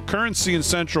 digital currency and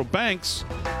central banks,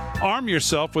 arm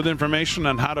yourself with information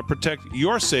on how to protect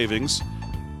your savings.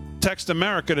 Text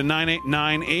America to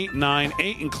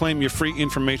 989898 and claim your free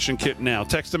information kit now.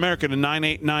 Text America to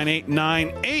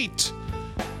 989898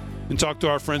 and talk to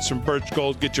our friends from Birch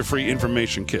Gold. Get your free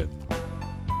information kit.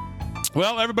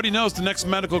 Well, everybody knows the next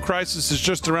medical crisis is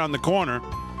just around the corner.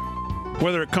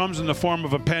 Whether it comes in the form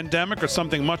of a pandemic or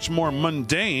something much more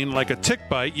mundane like a tick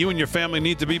bite, you and your family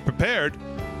need to be prepared.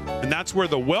 And that's where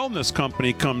the Wellness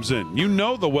Company comes in. You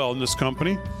know the Wellness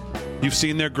Company. You've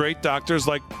seen their great doctors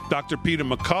like Dr. Peter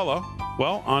McCullough,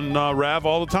 on RAV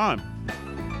all the time.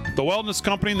 The Wellness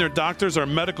Company and their doctors are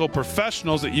medical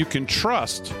professionals that you can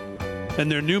trust,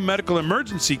 and their new medical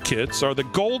emergency kits are the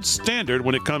gold standard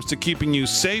when it comes to keeping you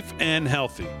safe and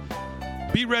healthy.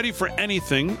 Be ready for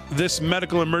anything. This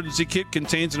medical emergency kit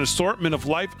contains an assortment of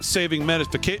life-saving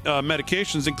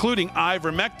medications, including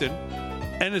ivermectin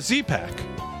and a Z-Pack.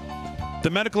 The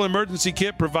medical emergency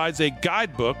kit provides a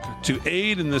guidebook to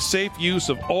aid in the safe use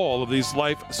of all of these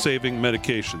life-saving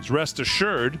medications. Rest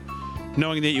assured,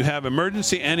 knowing that you have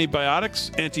emergency antibiotics,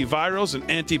 antivirals, and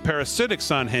antiparasitics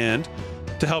on hand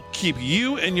to help keep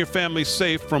you and your family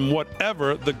safe from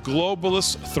whatever the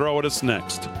globalists throw at us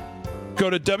next.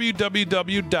 Go to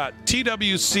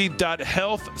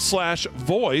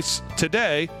www.twc.health/voice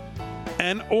today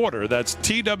and order. That's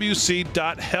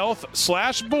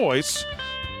twc.health/voice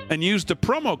and use the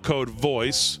promo code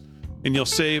VOICE and you'll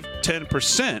save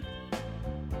 10%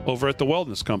 over at the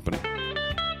Wellness Company.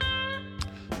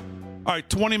 All right,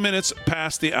 20 minutes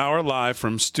past the hour, live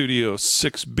from Studio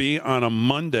 6B on a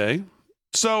Monday.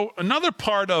 So another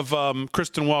part of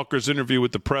Kristen Welker's interview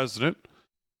with the president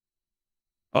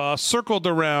circled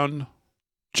around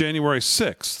January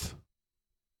 6th.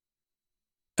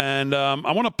 And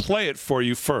I want to play it for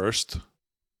you first.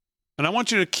 And I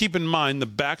want you to keep in mind the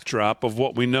backdrop of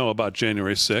what we know about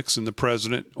January 6th and the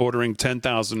president ordering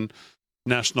 10,000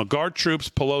 National Guard troops,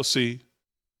 Pelosi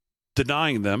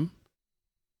denying them,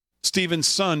 Stephen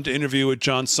Sund to interview with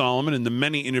John Solomon and the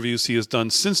many interviews he has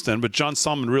done since then. But John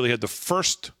Solomon really had the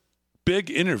first big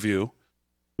interview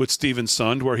with Stephen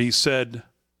Sund where he said,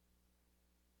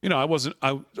 you know, I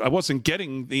wasn't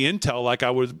getting the intel like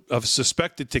I would have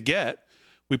suspected to get.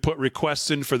 We put requests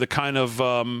in for the kind of,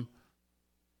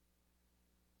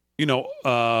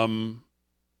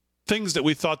 things that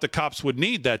we thought the cops would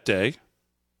need that day.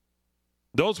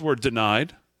 Those were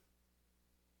denied.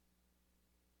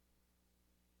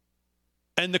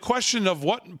 And the question of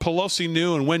what Pelosi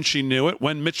knew and when she knew it,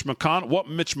 what Mitch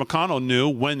McConnell knew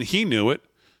when he knew it,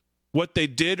 what they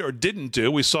did or didn't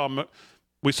do. We saw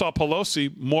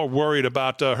Pelosi more worried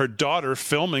about her daughter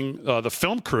filming the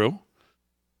film crew,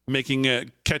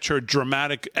 catch her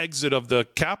dramatic exit of the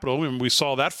Capitol, and we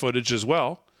saw that footage as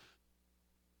well.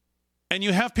 And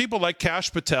you have people like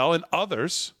Kash Patel and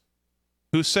others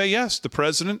who say, yes, the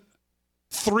president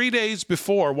 3 days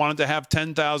before wanted to have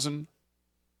 10,000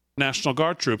 National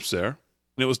Guard troops there,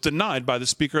 and it was denied by the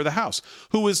Speaker of the House,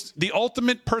 who is the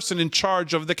ultimate person in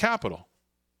charge of the Capitol.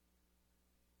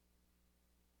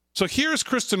 So here's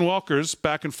Kristen Welker's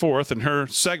back and forth in her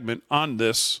segment on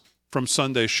this from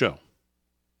Sunday's show.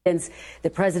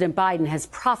 That President Biden has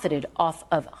profited off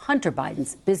of Hunter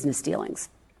Biden's business dealings.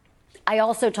 I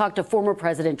also talked to former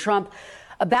President Trump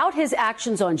about his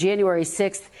actions on January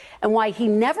 6th and why he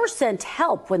never sent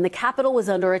help when the Capitol was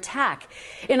under attack.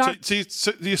 Do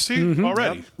you see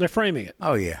already? Yep. They're framing it.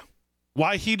 Oh, yeah.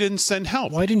 Why he didn't send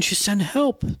help? Why didn't you send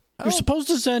help? You're supposed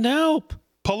to send help.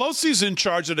 Pelosi's in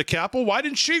charge of the Capitol. Why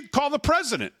didn't she call the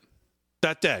president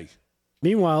that day?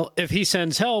 Meanwhile, if he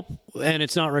sends help and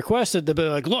it's not requested, they'll be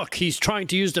like, look, he's trying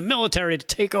to use the military to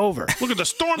take over. Look at the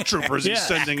stormtroopers he's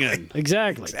sending in.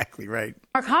 Exactly. Exactly right.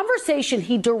 Our conversation,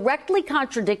 he directly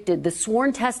contradicted the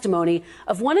sworn testimony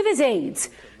of one of his aides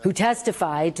who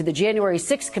testified to the January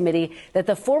 6th committee that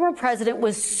the former president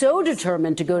was so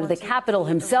determined to go to the Capitol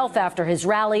himself after his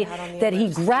rally that he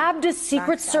grabbed a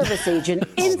Secret Service agent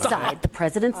inside the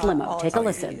president's limo. Take a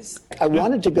listen. I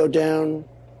wanted to go down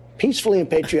peacefully and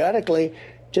patriotically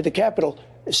to the Capitol.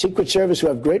 The Secret Service, who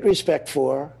I have great respect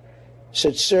for,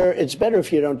 said, sir, it's better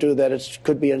if you don't do that. It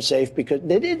could be unsafe. Because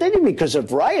they didn't because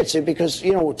of riots, because,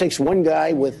 it takes one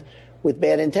guy with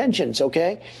bad intentions,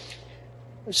 okay?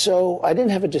 So I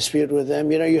didn't have a dispute with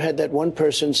them. You had that one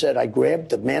person said, I grabbed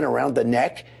the man around the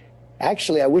neck.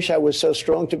 Actually, I wish I was so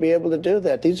strong to be able to do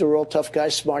that. These are all tough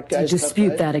guys, smart guys. To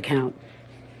dispute that account.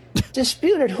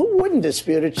 Dispute it? Who wouldn't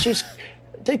dispute it? She's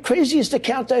the craziest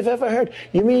account I've ever heard.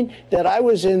 You mean that I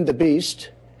was in the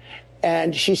Beast,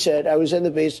 and she said I was in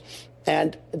the Beast,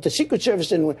 and the Secret Service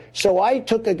didn't win. So I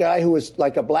took a guy who was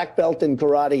like a black belt in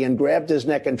karate and grabbed his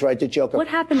neck and tried to choke him. What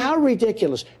happened? How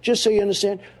ridiculous. Just so you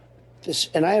understand,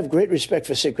 and I have great respect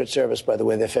for Secret Service, by the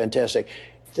way. They're fantastic.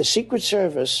 The Secret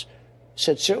Service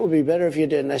said, sir, it would be better if you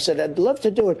didn't. I said, I'd love to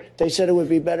do it. They said it would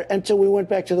be better until we went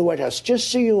back to the White House.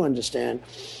 Just so you understand.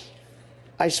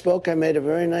 I spoke. I made a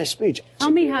very nice speech.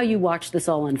 Tell me how you watched this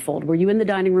all unfold. Were you in the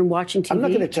dining room watching TV? I'm not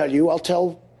going to tell you. I'll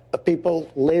tell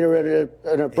people later at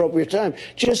an appropriate time.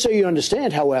 Just so you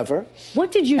understand, however.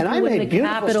 What did you do when the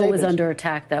Capitol was under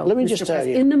attack, though? Let me just tell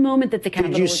you. In the moment that the Capitol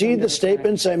was under attack. Did you see the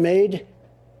statements I made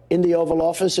in the Oval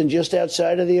Office and just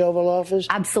outside of the Oval Office?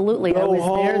 Absolutely. I was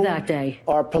there that day.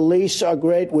 Our police are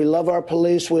great. We love our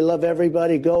police. We love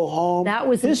everybody. Go home.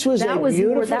 This was at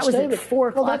 4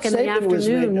 o'clock in the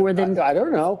afternoon, more than I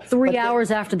don't know. 3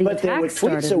 hours after the attack started. But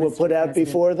there were tweets that were put out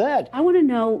before that. I want to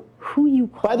know who you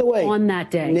called By the way, on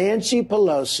that day. Nancy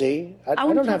Pelosi. I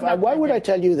don't have. Why would I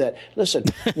tell you that? Listen,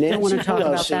 Nancy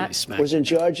Pelosi was in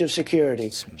charge of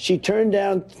security. She turned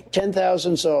down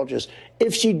 10,000 soldiers.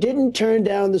 If she didn't turn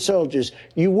down the soldiers,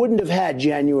 you wouldn't have had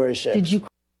January 6th. Did you?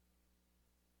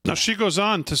 Now she goes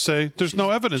on to say there's no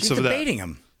evidence of that. She's debating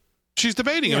him. She's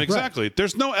debating him, exactly. Right.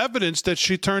 There's no evidence that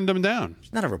she turned him down.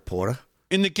 She's not a reporter.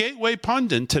 In the Gateway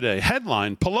Pundit today,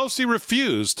 headline, Pelosi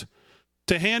refused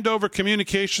to hand over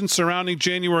communications surrounding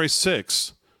January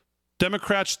 6th.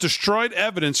 Democrats destroyed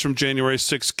evidence from January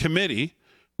 6th committee,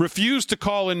 refused to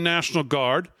call in National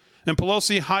Guard, and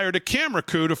Pelosi hired a camera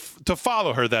crew to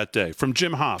follow her that day from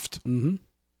Jim Hoft. Mm-hmm.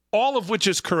 All of which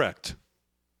is correct.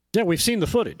 Yeah, we've seen the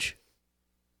footage.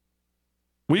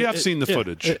 We have seen the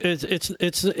footage.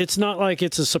 It's not like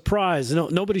it's a surprise. No,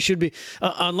 nobody should be,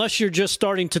 unless you're just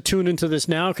starting to tune into this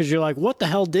now because you're like, what the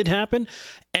hell did happen?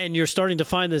 And you're starting to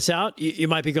find this out. You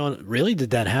might be going, really?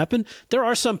 Did that happen? There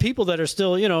are some people that are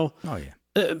still,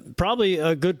 probably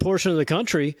a good portion of the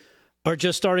country are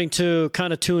just starting to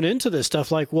kind of tune into this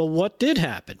stuff like, well, what did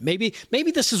happen? Maybe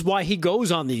this is why he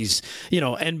goes on these,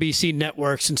 NBC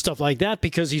networks and stuff like that,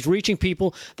 because he's reaching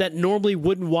people that normally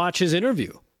wouldn't watch his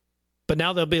interview. But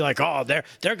now they'll be like, oh,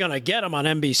 they're going to get him on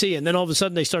NBC. And then all of a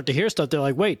sudden they start to hear stuff. They're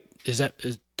like, wait, did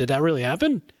that really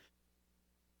happen?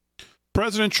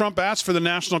 President Trump asked for the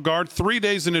National Guard 3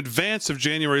 days in advance of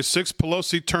January 6th.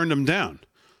 Pelosi turned him down.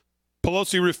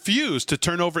 Pelosi refused to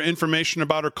turn over information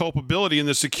about her culpability in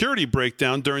the security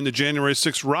breakdown during the January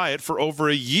 6th riot for over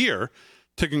a year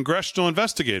to congressional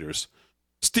investigators.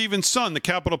 Stephen Sun, the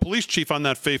Capitol Police Chief on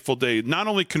that fateful day, not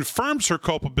only confirms her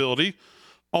culpability,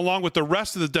 along with the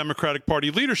rest of the Democratic Party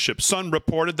leadership. Sun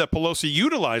reported that Pelosi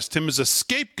utilized him as a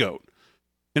scapegoat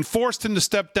and forced him to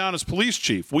step down as police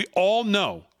chief. We all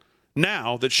know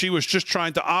now that she was just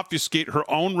trying to obfuscate her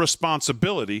own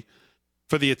responsibility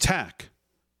for the attack.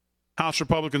 House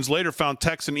Republicans later found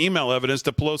text and email evidence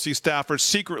that Pelosi staffers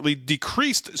secretly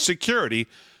decreased security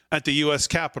at the U.S.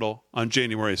 Capitol on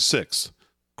January 6th.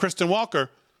 Kristen Walker,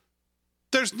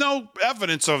 there's no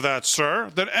evidence of that,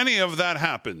 sir, that any of that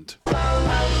happened. All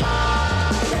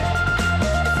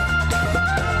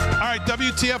right,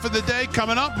 WTF of the day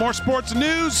coming up. More sports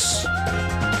news.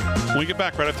 We get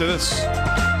back right after this.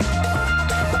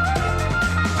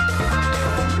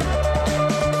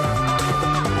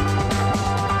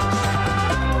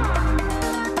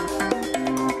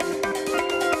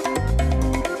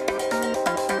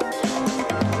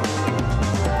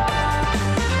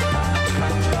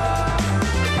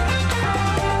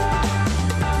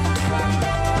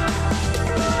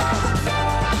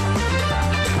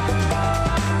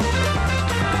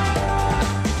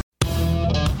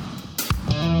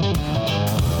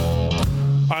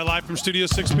 Live from Studio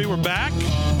 6B, we're back.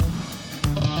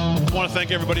 I want to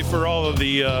thank everybody for all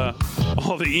the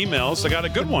emails. I got a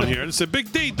good one here. It said,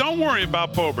 Big D, don't worry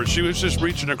about Bober. She was just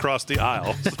reaching across the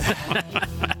aisle.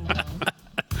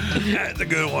 That's a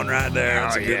good one right there.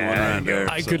 That's a good one right there.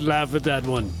 I could laugh at that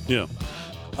one. Yeah.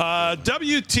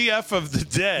 WTF of the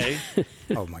day.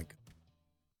 Oh, my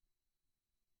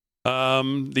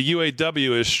God. The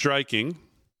UAW is striking.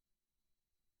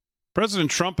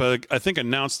 President Trump, I think,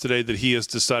 announced today that he has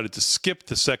decided to skip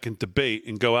the second debate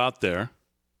and go out there.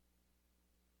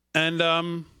 And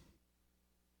I'm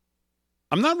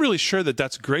not really sure that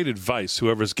that's great advice,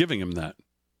 whoever's giving him that.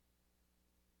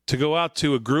 To go out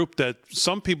to a group that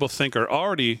some people think are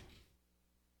already,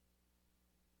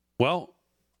 well,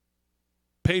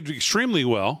 paid extremely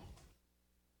well,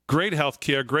 great health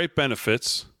care, great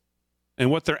benefits, and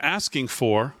what they're asking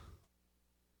for,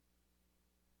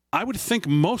 I would think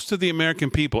most of the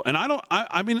American people, and I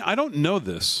don't know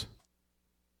this,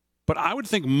 but I would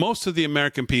think most of the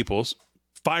American peoples,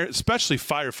 especially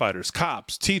firefighters,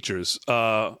 cops, teachers,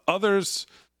 others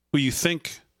who you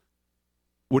think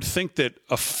would think that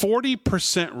a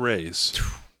 40% raise,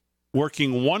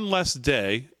 working one less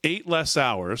day, 8 less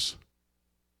hours,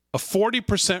 a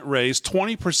 40% raise,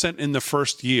 20% in the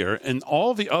first year, and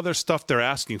all the other stuff they're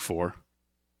asking for,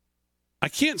 I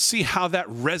can't see how that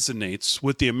resonates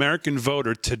with the American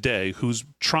voter today who's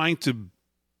trying to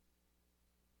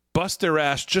bust their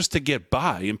ass just to get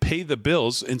by and pay the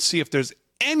bills and see if there's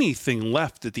anything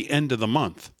left at the end of the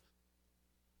month.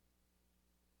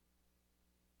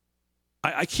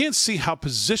 I can't see how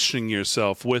positioning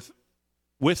yourself with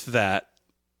that,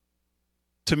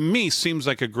 to me, seems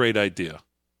like a great idea.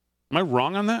 Am I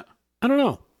wrong on that? I don't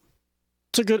know.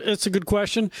 It's a good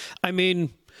question. I mean,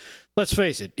 let's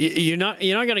face it, you're not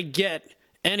going to get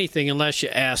anything unless you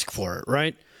ask for it,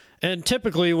 right? And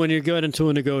typically when you go into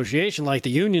a negotiation like the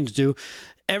unions do,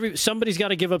 somebody's got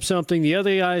to give up something. The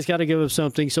other guy's got to give up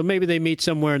something. So maybe they meet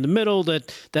somewhere in the middle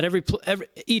that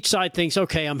each side thinks,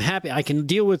 okay, I'm happy. I can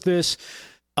deal with this.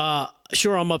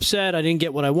 Sure, I'm upset. I didn't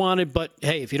get what I wanted. But,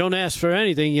 hey, if you don't ask for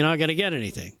anything, you're not going to get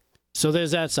anything. So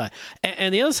there's that side.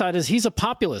 And the other side is he's a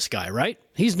populist guy, right?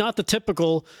 He's not the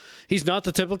typical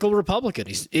Republican.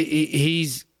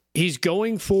 He's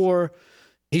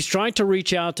trying to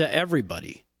reach out to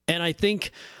everybody. And I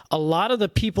think a lot of the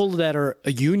people that are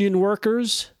union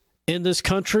workers in this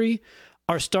country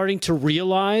are starting to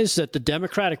realize that the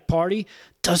Democratic Party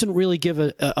doesn't really give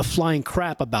a flying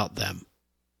crap about them.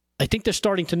 I think they're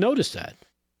starting to notice that.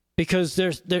 Because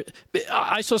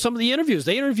I saw some of the interviews.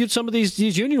 They interviewed some of these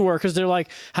union workers. They're like,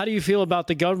 how do you feel about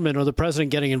the government or the president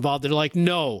getting involved? They're like,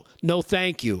 no,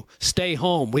 thank you. Stay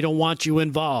home. We don't want you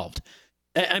involved.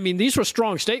 I mean, these were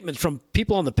strong statements from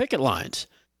people on the picket lines.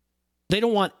 They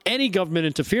don't want any government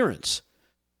interference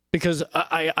because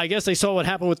I guess they saw what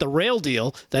happened with the rail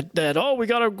deal that we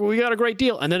got a great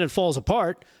deal. And then it falls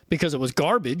apart because it was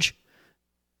garbage.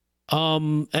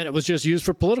 And it was just used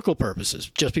for political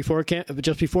purposes just before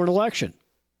an election,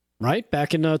 right?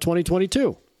 Back in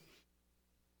 2022.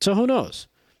 So who knows?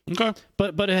 Okay.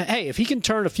 But hey, if he can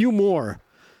turn a few more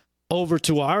over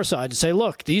to our side and say,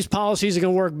 look, these policies are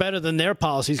going to work better than their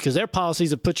policies because their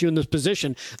policies have put you in this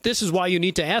position. This is why you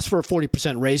need to ask for a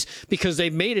 40% raise because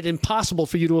they've made it impossible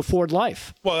for you to afford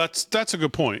life. Well, that's a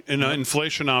good point. And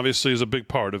inflation obviously is a big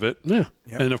part of it. Yeah.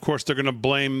 Yep. And, of course, they're going to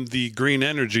blame the green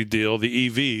energy deal, the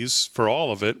EVs, for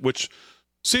all of it, which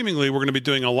seemingly we're going to be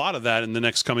doing a lot of that in the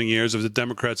next coming years if the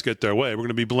Democrats get their way. We're going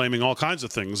to be blaming all kinds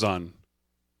of things on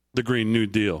the Green New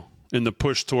Deal in the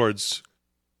push towards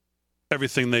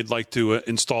everything they'd like to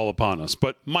install upon us.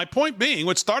 But my point being,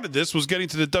 what started this was getting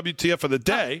to the WTF of the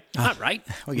day. All right.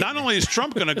 Not only is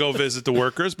Trump going to go visit the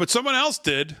workers, but someone else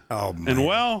did. Oh, man. And,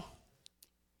 well,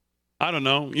 I don't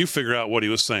know. You figure out what he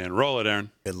was saying. Roll it,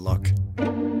 Aaron. Good luck.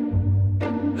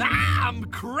 I'm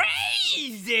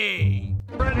crazy.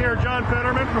 Friend here, John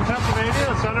Fetterman from Pennsylvania,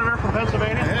 a senator from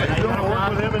Pennsylvania. Hey, you want to work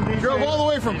with him in D.C.? Drove all the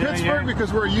way from Pittsburgh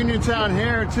because we're a union town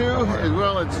here, too. As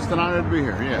well, it's just an honor to be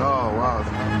here. Yeah. Oh, wow.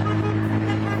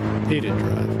 He didn't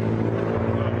drive.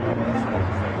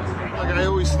 Like I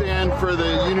always stand for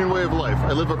the union way of life.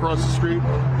 I live across the street,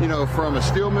 from a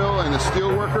steel mill and the steel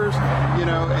workers, and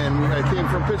I came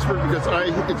from Pittsburgh because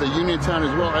it's a union town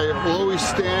as well. I will always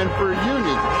stand for a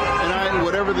union. And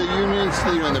whatever the unions,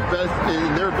 in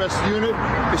their best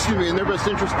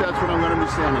interest, that's what I'm going to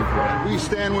be standing for. We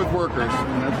stand with workers,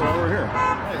 and that's why we're here.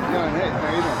 Hey, how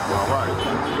you doing? All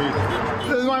right.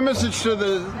 My message to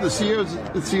the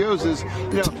CEOs is,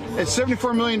 at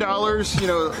 $74 million,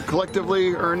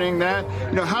 collectively earning that,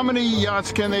 how many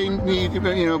yachts can they need,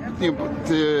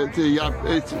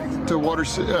 to water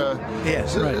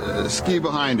ski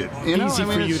behind it? Easy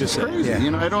for you to say. Crazy.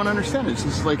 Yeah. I don't understand it. It's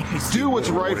just like, do what's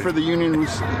right for the union,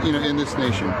 in this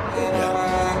nation.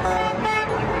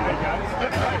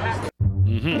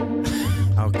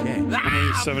 Okay.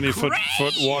 How many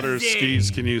 70-foot water skis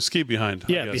can you ski behind?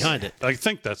 Yeah, behind it. I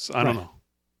think I don't know.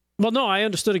 Well, no, I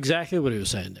understood exactly what he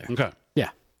was saying there. Okay. Yeah.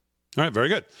 All right, very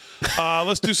good.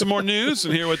 Let's do some more news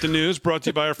and hear what the news brought to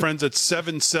you by our friends at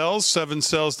 7cells,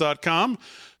 7cells.com.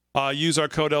 Use our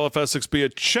code LFS6B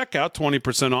at checkout,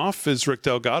 20% off. Is Rick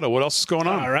Delgado. What else is going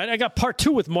on? All right, I got part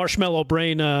 2 with Marshmallow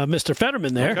Brain, Mr.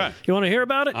 Fetterman there. Okay. You want to hear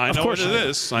about it? I know what it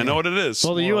is. I know what it is.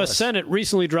 Well, the U.S. Senate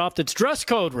recently dropped its dress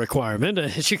code requirement.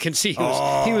 As you can see, he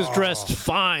was dressed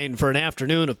fine for an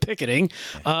afternoon of picketing,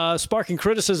 sparking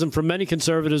criticism from many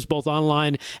conservatives, both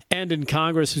online and in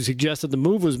Congress, who suggested the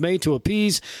move was made to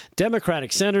appease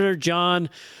Democratic Senator John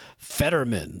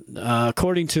Fetterman.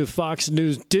 According to Fox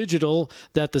News Digital,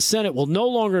 that the Senate will no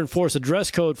longer enforce a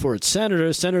dress code for its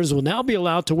senators. Senators will now be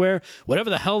allowed to wear whatever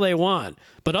the hell they want.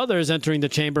 But others entering the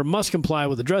chamber must comply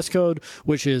with the dress code,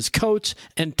 which is coats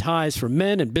and ties for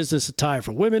men and business attire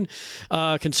for women.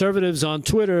 Conservatives on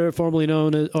Twitter, formerly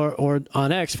known as, or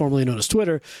on X, formerly known as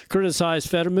Twitter, criticized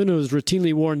Fetterman, who has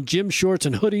routinely worn gym shorts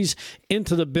and hoodies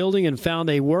into the building, and found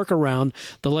a workaround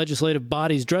the legislative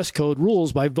body's dress code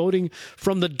rules by voting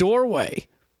from the doorway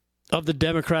of the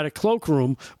Democratic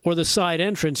cloakroom or the side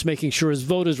entrance, making sure his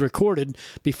vote is recorded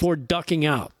before ducking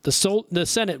out. The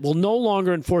Senate will no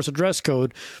longer enforce a dress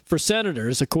code for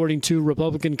senators, according to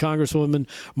Republican Congresswoman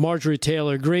Marjorie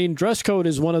Taylor Greene. Dress code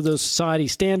is one of those society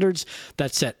standards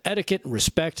that set etiquette and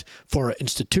respect for our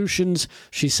institutions.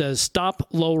 She says, stop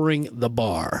lowering the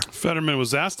bar. Fetterman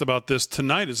was asked about this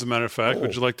tonight, as a matter of fact.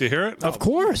 Would you like to hear it? Of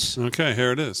course. Okay,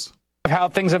 here it is. How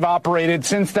things have operated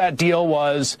since that deal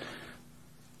was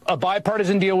a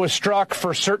bipartisan deal was struck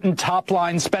for certain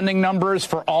top-line spending numbers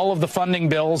for all of the funding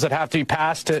bills that have to be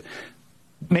passed to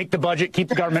make the budget, keep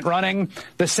the government running.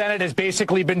 The Senate has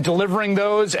basically been delivering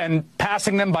those and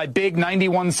passing them by big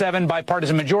 91-7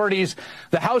 bipartisan majorities.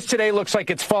 The House today looks like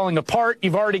it's falling apart.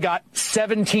 You've already got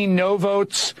 17 no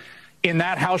votes in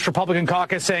that House Republican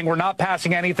caucus saying we're not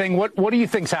passing anything. What do you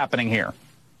think's happening here?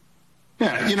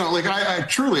 Yeah, like I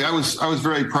truly, I was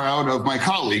very proud of my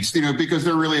colleagues, because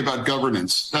they're really about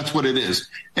governance. That's what it is.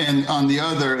 And on the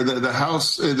other, the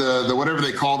House, the whatever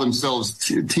they call themselves,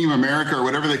 Team America or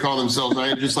whatever they call themselves,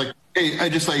 I just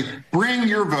like, bring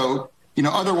your vote.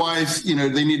 Otherwise,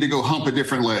 they need to go hump a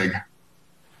different leg.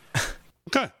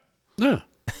 Okay. Yeah.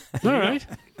 All right.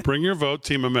 Bring your vote,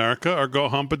 Team America, or go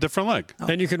hump a different leg.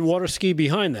 And you can water ski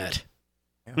behind that.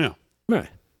 Yeah. Right.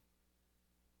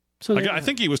 So I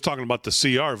think he was talking about the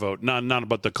CR vote, not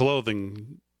about the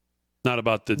clothing, not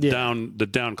about the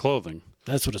down clothing.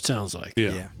 That's what it sounds like.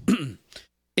 Yeah.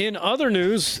 In other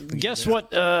news, guess what?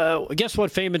 Guess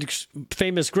what? Famous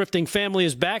grifting family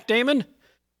is back, Damon.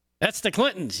 That's the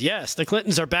Clintons. Yes, the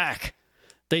Clintons are back.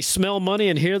 They smell money,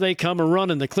 and here they come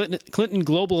running. The Clinton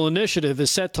Global Initiative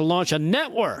is set to launch a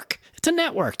network. It's a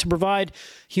network to provide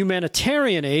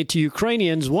humanitarian aid to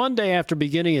Ukrainians one day after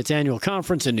beginning its annual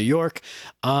conference in New York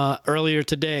earlier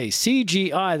today.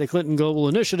 CGI, the Clinton Global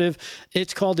Initiative,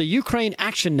 it's called the Ukraine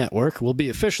Action Network, will be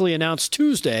officially announced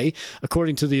Tuesday,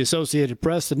 according to the Associated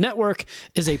Press. The network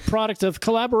is a product of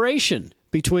collaboration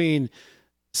between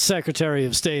Secretary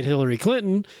of State Hillary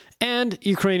Clinton and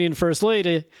Ukrainian First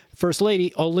Lady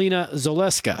Olena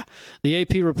Zaleska. The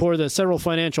AP reported that several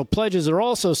financial pledges are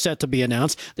also set to be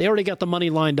announced. They already got the money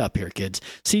lined up here, kids.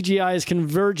 CGI is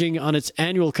converging on its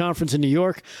annual conference in New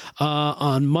York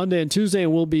on Monday and Tuesday,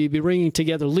 and will be bringing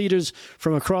together leaders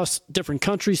from across different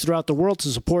countries throughout the world to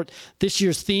support this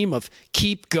year's theme of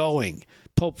Keep Going.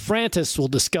 Pope Francis will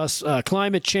discuss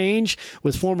climate change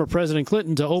with former President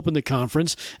Clinton to open the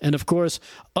conference. And, of course,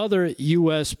 other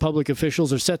U.S. public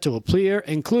officials are set to appear,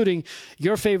 including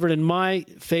your favorite and my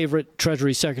favorite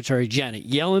Treasury Secretary Janet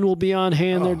Yellen will be on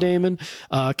hand there, Damon.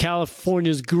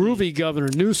 California's groovy Governor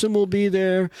Newsom will be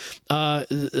there.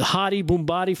 Hottie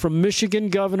Boombody from Michigan,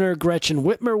 Governor Gretchen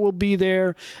Whitmer will be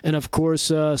there. And, of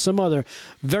course, some other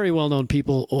very well-known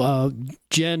people.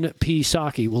 Jen P.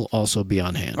 Psaki will also be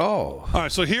on hand. All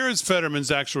right, so here is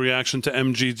Fetterman's actual reaction to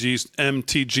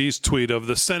MTG's tweet of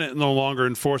the Senate no longer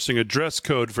enforcing a dress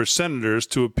code for senators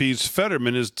to appease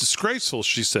Fetterman is disgraceful,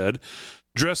 she said.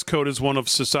 Dress code is one of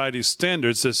society's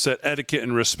standards that set etiquette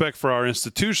and respect for our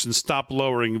institutions. Stop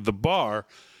lowering the bar.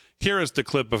 Here is the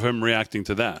clip of him reacting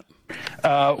to that.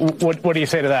 What do you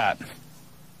say to that?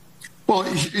 Well,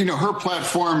 her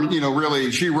platform,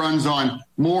 really, she runs on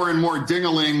more and more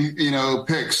ding-a-ling,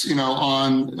 picks,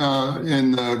 on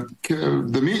in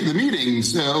the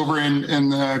meetings over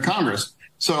in Congress.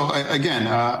 So again,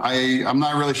 I'm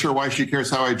not really sure why she cares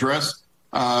how I dress,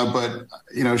 but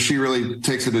she really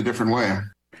takes it a different way.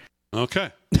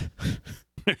 Okay,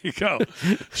 there you go.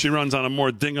 She runs on a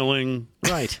more ding-a-ling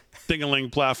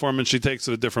platform, and she takes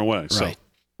it a different way. So. Right.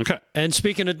 Okay. And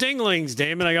speaking of dinglings,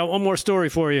 Damon, I got one more story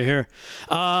for you here.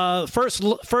 First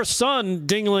son,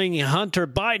 dingling Hunter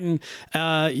Biden,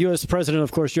 U.S. President,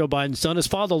 of course, Joe Biden's son, has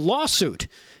filed a lawsuit.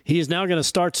 He is now going to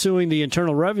start suing the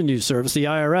Internal Revenue Service, the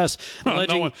IRS.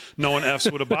 No one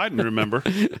F's with a Biden, remember?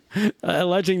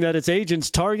 Alleging that its agents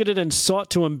targeted and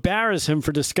sought to embarrass him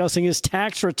for discussing his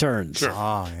tax returns. Sure.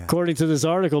 According to this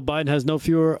article, Biden has no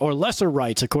fewer or lesser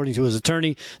rights, according to his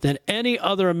attorney, than any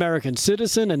other American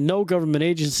citizen, and no government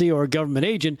agency or government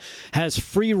agent has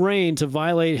free rein to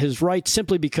violate his rights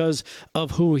simply because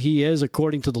of who he is,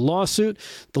 according to the lawsuit.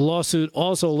 The lawsuit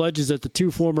also alleges that the two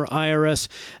former IRS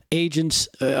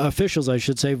officials,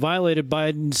 violated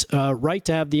Biden's right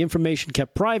to have the information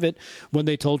kept private when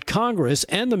they told Congress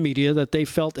and the media that they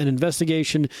felt an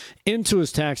investigation into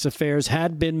his tax affairs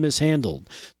had been mishandled.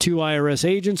 Two IRS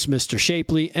agents, Mr.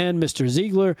 Shapley and Mr.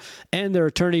 Ziegler, and their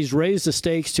attorneys raised the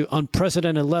stakes to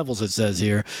unprecedented levels, it says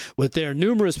here, with their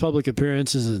numerous public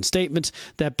appearances and statements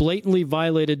that blatantly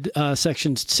violated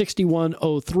Section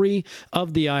 6103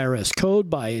 of the IRS Code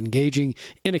by engaging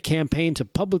in a campaign to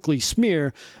publicly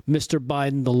smear Mr.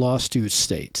 Biden, the lawsuit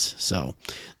states. So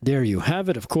there you have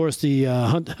it. Of course, the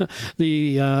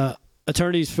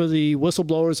attorneys for the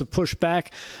whistleblowers have pushed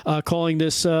back, calling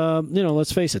this,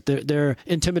 let's face it, they're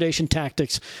intimidation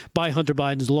tactics by Hunter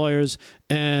Biden's lawyers,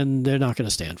 and they're not going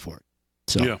to stand for it.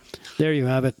 So there you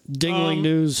have it. Dingling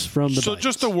news from the Bidens.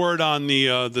 Just a word on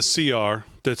the CR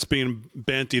that's being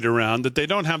bantied around that they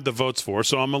don't have the votes for.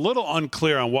 So I'm a little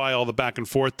unclear on why all the back and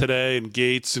forth today and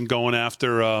Gates and going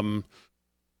after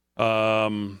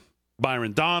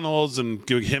Byron Donalds and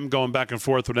him going back and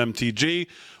forth with MTG.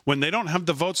 When they don't have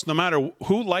the votes, no matter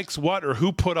who likes what or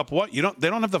who put up what, they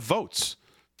don't have the votes.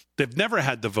 They've never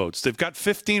had the votes. They've got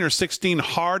 15 or 16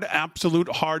 absolute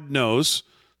hard no's.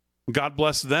 God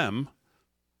bless them.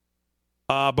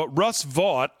 But Russ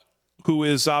Vaught, who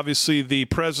is obviously the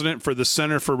president for the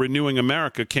Center for Renewing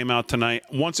America, came out tonight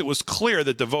once it was clear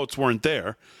that the votes weren't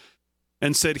there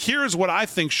and said, here's what I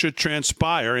think should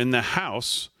transpire in the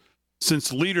House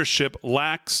since leadership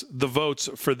lacks the votes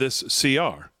for this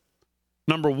CR.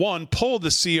 Number one, pull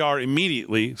the CR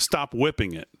immediately. Stop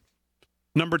whipping it.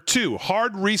 Number two,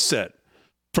 hard reset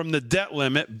from the debt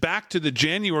limit back to the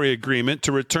January agreement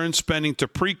to return spending to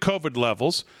pre-COVID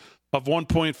levels of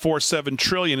 $1.47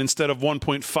 trillion instead of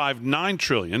 $1.59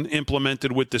 trillion,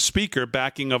 implemented with the Speaker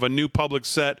backing of a new public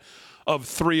set of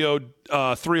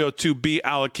 302B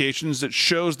allocations that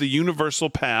shows the universal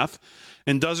path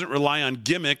and doesn't rely on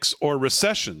gimmicks or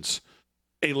recessions.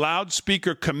 A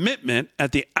loudspeaker commitment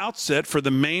at the outset for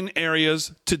the main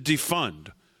areas to defund,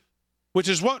 which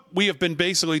is what we have been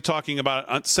basically talking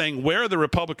about, saying, where are the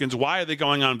Republicans? Why are they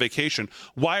going on vacation?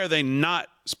 Why are they not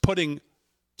putting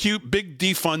cute big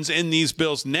defunds in these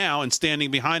bills now and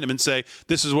standing behind them and say,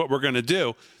 this is what we're going to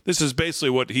do? This is basically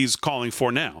what he's calling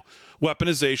for now.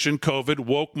 Weaponization, COVID,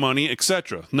 woke money,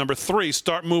 etc. Number three,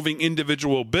 start moving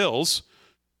individual bills.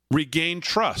 Regain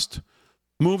trust.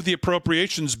 Move the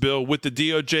appropriations bill with the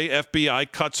DOJ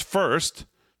FBI cuts first.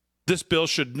 This bill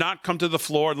should not come to the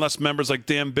floor unless members like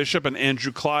Dan Bishop and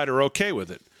Andrew Clyde are okay with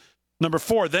it. Number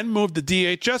four, then move the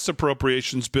DHS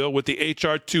appropriations bill with the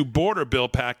H.R. 2 border bill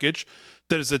package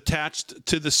that is attached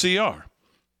to the CR.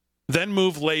 Then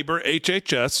move labor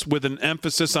HHS with an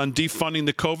emphasis on defunding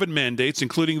the COVID mandates,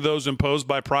 including those imposed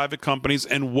by private companies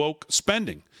and woke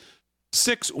spending.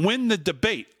 6, win the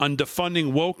debate on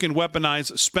defunding woke and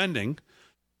weaponized spending.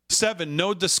 7,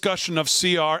 no discussion of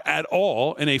CR at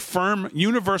all and a firm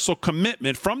universal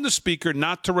commitment from the Speaker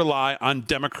not to rely on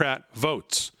Democrat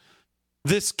votes.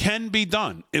 This can be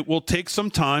done. It will take some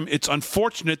time. It's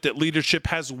unfortunate that leadership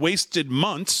has wasted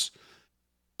months,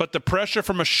 but the pressure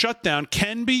from a shutdown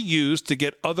can be used to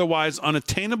get otherwise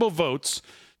unattainable votes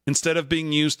instead of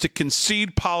being used to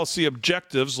concede policy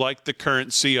objectives like the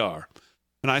current CR.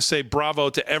 And I say bravo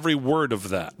to every word of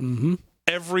that. Mm-hmm.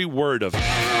 Every word of it. All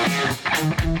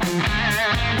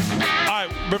right,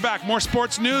 we're back. More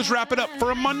sports news. Wrap it up for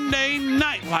a Monday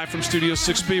night. Live from Studio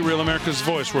 6B, Real America's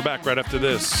Voice. We're back right after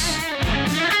this.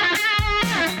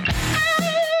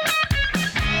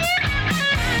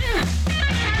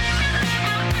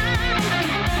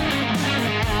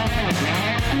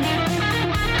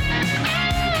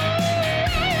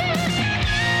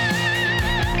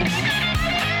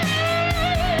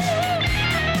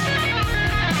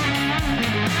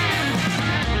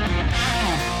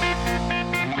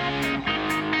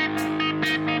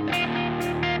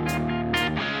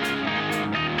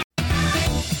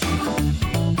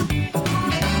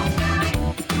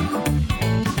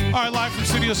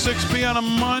 Studio 6B on a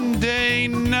Monday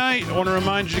night. I want to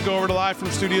remind you to go over to Live from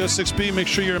Studio 6B. Make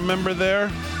sure you're a member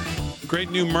there. Great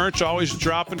new merch, always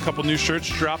dropping. A couple new shirts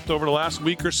dropped over the last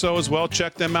week or so as well.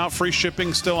 Check them out. Free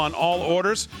shipping still on all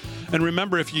orders. And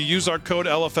remember, if you use our code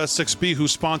LFS6B, who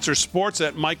sponsors sports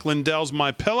at Mike Lindell's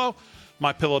MyPillow,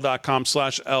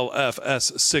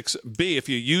 mypillow.com/LFS6B. If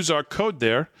you use our code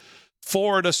there,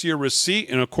 forward us your receipt,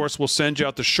 and of course we'll send you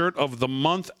out the shirt of the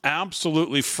month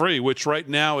absolutely free, which right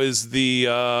now is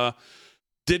the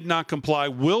did not comply,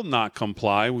 will not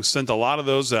comply. We sent a lot of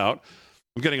those out.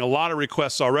 I'm getting a lot of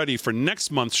requests already for next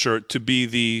month's shirt to be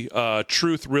the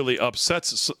truth really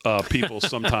upsets people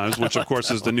sometimes, which of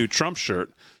course is the new Trump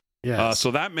shirt. Yes.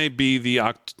 So that may be the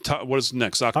what is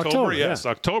next? October, yes,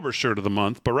 yeah. October shirt of the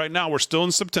month. But right now we're still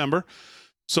in September.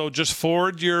 So just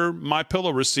forward your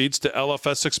MyPillow receipts to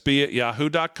LFS6B at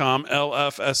yahoo.com,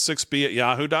 LFS6B at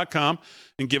yahoo.com,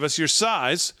 and give us your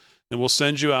size, and we'll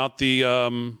send you out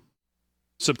the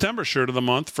September shirt of the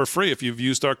month for free if you've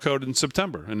used our code in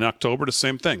September. And in October, the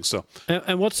same thing. So,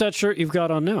 and what's that shirt you've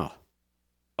got on now?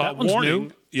 That one's warning.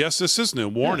 New. Yes, this is new.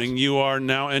 Warning, yes. You are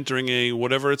now entering a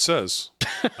whatever it says.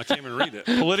 I can't even read it.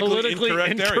 Politically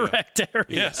incorrect area.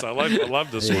 Yes, I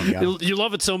love this one. You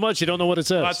love it so much you don't know what it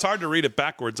says. Well, it's hard to read it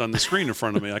backwards on the screen in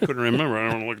front of me. I couldn't remember. I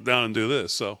don't want to look down and do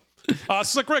this. So,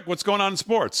 Slick Rick, what's going on in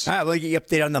sports? All right, we'll get you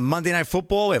update on the Monday Night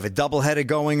Football. We have a doubleheader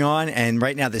going on, and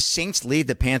right now the Saints lead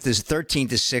the Panthers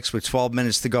 13-6 with 12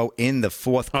 minutes to go in the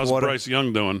fourth quarter. How's Bryce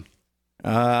Young doing?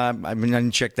 I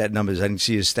didn't check that numbers. I didn't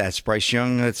see his stats. Bryce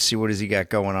Young, let's see, what has he got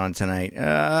going on tonight?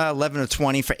 11 of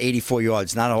 20 for 84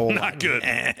 yards. Not a whole lot. Not good.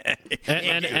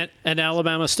 And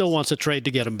Alabama still wants a trade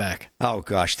to get him back. Oh,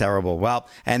 gosh, terrible. Well,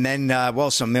 and then,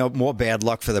 some more bad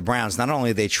luck for the Browns. Not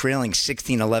only are they trailing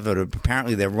 16-11, but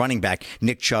apparently their running back,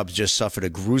 Nick Chubb, just suffered a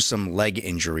gruesome leg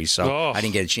injury. So I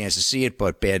didn't get a chance to see it,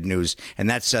 but bad news. And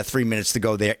that's 3 minutes to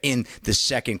go there in the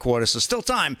second quarter. So still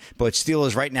time, but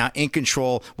Steelers right now in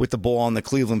control with the ball on the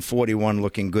Cleveland 41,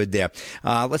 looking good there.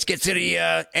 Let's get to the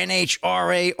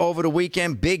NHRA over the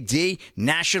weekend. Big D,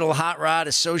 National Hot Rod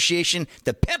Association,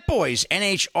 the Pep Boys,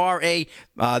 NHRA.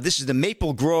 This is the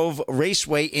Maple Grove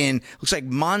Raceway in, looks like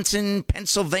Monson,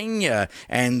 Pennsylvania.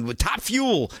 And with Top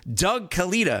Fuel, Doug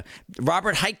Kalita.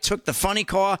 Robert Hike took the funny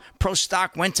car. Pro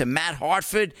Stock went to Matt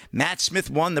Hartford. Matt Smith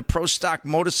won the Pro Stock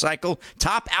motorcycle.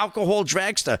 Top Alcohol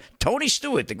Dragster, Tony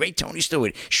Stewart, the great Tony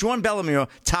Stewart. Sean Bellemere,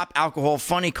 Top Alcohol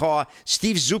Funny Car.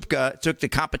 Steve Zupka took the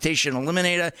Competition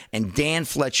Eliminator. And Dan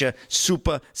Fletcher,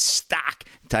 Super Stock.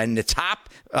 And the top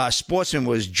sportsman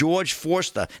was George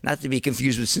Forster, not to be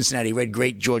confused with Cincinnati Red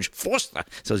great George Forster.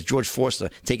 So it's George Forster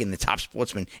taking the top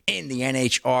sportsman in the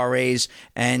NHRAs.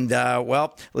 And,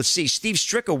 let's see. Steve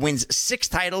Stricker wins 6th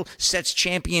title, sets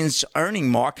champion's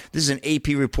earning mark. This is an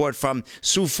AP report from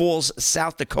Sioux Falls,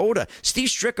 South Dakota. Steve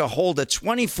Stricker holed a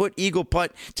 20-foot eagle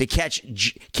putt to catch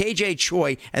KJ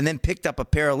Choi and then picked up a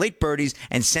pair of late birdies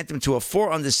and sent him to a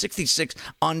 4 under 66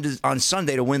 on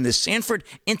Sunday to win the Sanford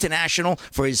International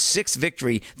for his 6th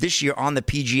victory this year on the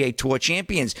PGA Tour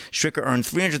Champions. Stricker earned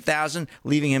 $300,000,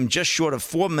 leaving him just short of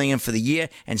 $4 million for the year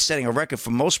and setting a record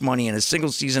for most money in a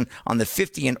single season on the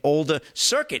 50 and older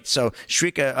circuit. So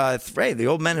Stricker, the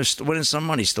old men are winning some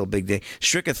money still, big day.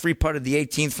 Stricker 3-putted the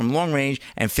 18th from long range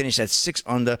and finished at 6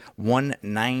 under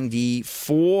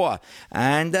 194.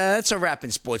 And that's a wrap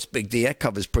in sports, big D. That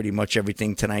covers pretty much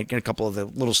everything tonight. Got a couple of the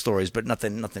little stories, but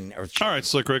nothing earth-shattering. All right,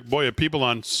 Slick Rick. Boy, people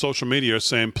on social media are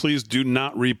saying, please do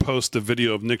not repost the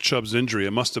video of Nick Chubb's injury.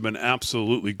 It must have been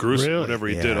absolutely gruesome, whatever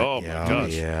he did. Oh, my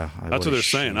gosh. Yeah. That's what they're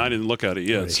saying. I didn't look at it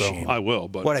yet, so I will.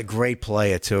 But what a great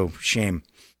player, too. Shame.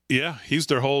 Yeah, he's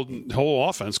their whole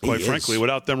offense, quite frankly.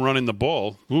 Without them running the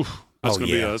ball, that's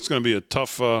going to be a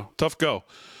tough go.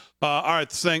 All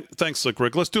right, thanks, Slick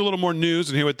Rick. Let's do a little more news,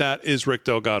 and here with that is Rick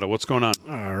Delgado. What's going on?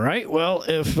 All right. Well,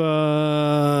 if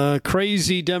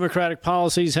crazy Democratic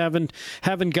policies haven't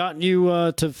gotten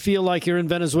you to feel like you're in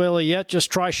Venezuela yet, just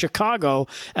try Chicago,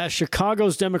 as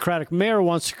Chicago's Democratic mayor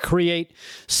wants to create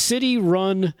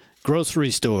city-run grocery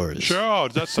stores. Sure,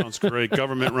 that sounds great.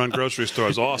 Government-run grocery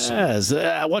stores, awesome. Yes.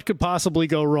 What could possibly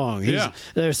go wrong?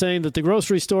 They're saying that the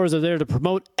grocery stores are there to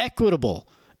promote equitable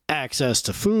access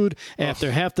to food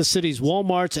after half the city's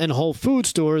Walmarts and Whole Food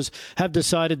stores have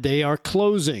decided they are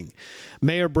closing.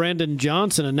 Mayor Brandon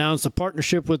Johnson announced a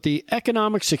partnership with the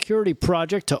Economic Security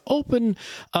Project to open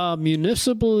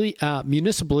municipally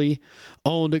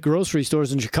owned grocery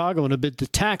stores in Chicago in a bid to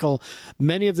tackle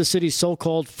many of the city's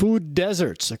so-called food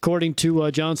deserts. According to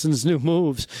Johnson's new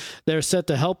moves, they're set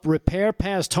to help repair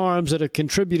past harms that have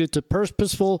contributed to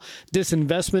purposeful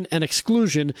disinvestment and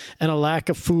exclusion and a lack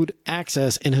of food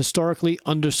access in historically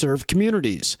underserved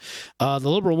communities. The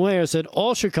Liberal mayor said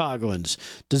all Chicagoans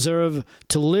deserve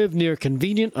to live near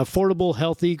convenient, affordable,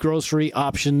 healthy grocery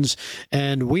options,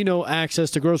 and we know access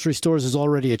to grocery stores is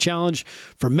already a challenge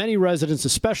for many residents,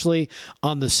 especially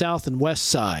on the south and west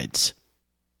sides.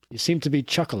 You seem to be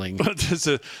chuckling. Just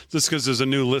because there's a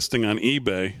new listing on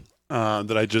eBay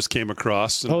that I just came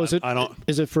across. Oh, is it?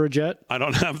 Is it for a jet? I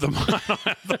don't have the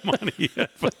money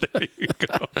yet, but there you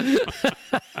go.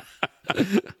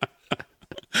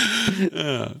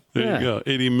 There you go.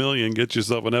 80 million. Get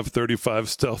yourself an F-35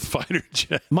 stealth fighter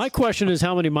jet. My question is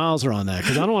how many miles are on that?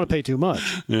 Because I don't want to pay too much.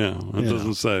 Yeah, it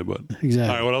doesn't say, but exactly. All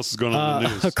right, what else is going on in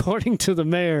the news? According to the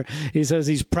mayor, he says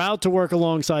he's proud to work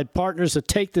alongside partners to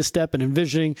take this step in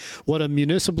envisioning what a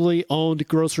municipally owned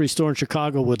grocery store in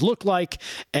Chicago would look like,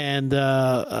 and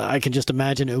I can just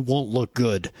imagine it won't look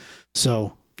good.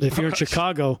 So if you're in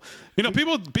Chicago,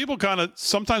 people kind of,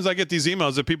 sometimes I get these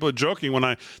emails that people are joking when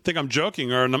I think I'm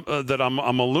joking, or that I'm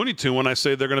a Looney Tune when I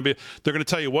say they're going to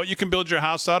tell you what you can build your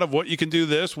house out of, what you can do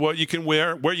this, what you can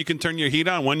wear, where you can turn your heat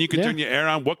on, when you can turn your air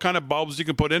on, what kind of bulbs you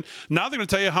can put in. Now they're going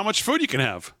to tell you how much food you can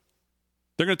have.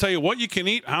 They're going to tell you what you can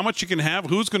eat, how much you can have,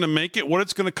 who's going to make it, what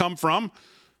it's going to come from.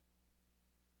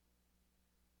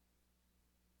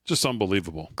 Just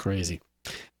unbelievable. Crazy.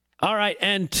 All right,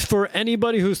 and for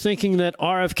anybody who's thinking that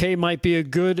RFK might be a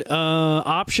good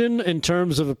option in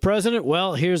terms of a president,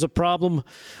 well, here's a problem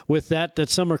with that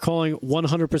some are calling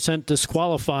 100%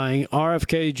 disqualifying.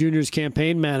 RFK Jr.'s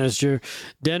campaign manager,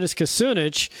 Dennis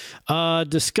Kucinich,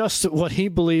 discussed what he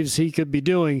believes he could be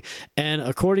doing, and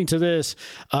according to this,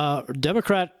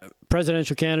 Democrat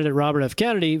presidential candidate Robert F.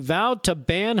 Kennedy vowed to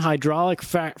ban hydraulic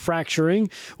fracturing,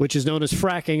 which is known as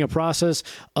fracking, a process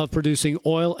of producing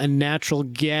oil and natural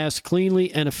gas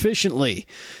cleanly and efficiently.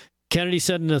 Kennedy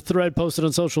said in a thread posted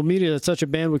on social media that such a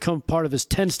ban would become part of his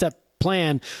 10-step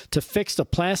plan to fix the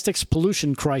plastics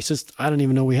pollution crisis. I don't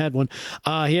even know we had one.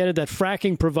 He added that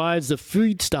fracking provides the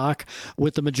feedstock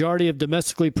with the majority of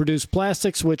domestically produced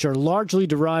plastics, which are largely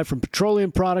derived from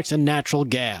petroleum products and natural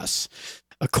gas.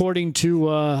 According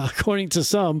to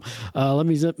some, let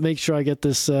me make sure I get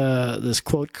this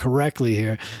quote correctly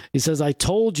here. He says, "I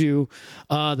told you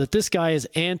that this guy is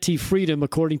anti-freedom,"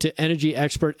 according to energy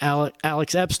expert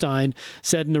Alex Epstein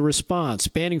said in a response.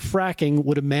 Banning fracking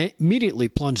would immediately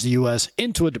plunge the U.S.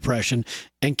 into a depression,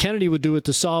 and Kennedy would do it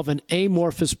to solve an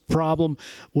amorphous problem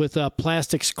with a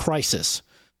plastics crisis.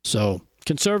 So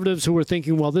conservatives who were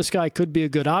thinking, well, this guy could be a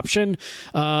good option,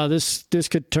 this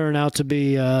could turn out to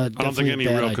be I don't think any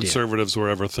real idea. Conservatives were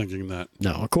ever thinking that.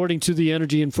 No. According to the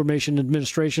Energy Information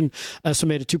Administration,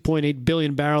 estimated 2.8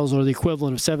 billion barrels, or the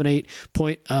equivalent of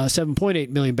 7.8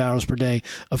 million barrels per day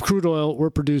of crude oil,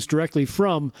 were produced directly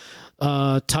from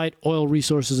tight oil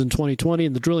resources in 2020,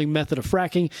 and the drilling method of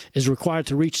fracking is required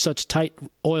to reach such tight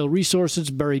oil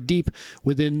resources buried deep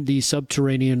within the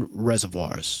subterranean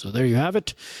reservoirs. So there you have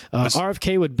it.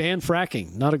 RFK would ban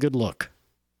fracking. Not a good look.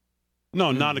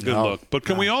 No, not a good look. But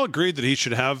can we all agree that he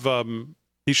should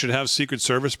have Secret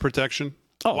Service protection?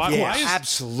 Oh, why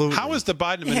absolutely. How is the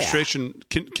Biden administration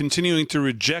continuing to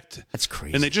reject? That's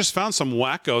crazy. And they just found some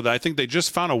wacko. I think they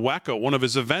just found a wacko at one of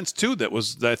his events too. That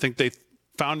I think they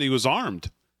found he was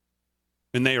armed,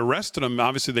 and they arrested him.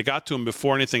 Obviously, they got to him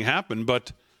before anything happened.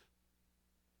 But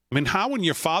I mean, how when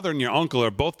your father and your uncle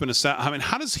are both been assassinated? I mean,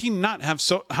 how does he not have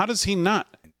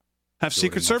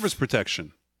Secret Service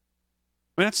protection?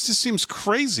 I mean, that just seems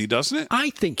crazy, doesn't it?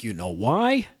 I think you know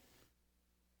why.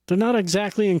 They're not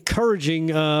exactly encouraging,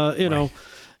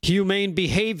 humane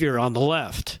behavior on the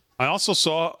left. I also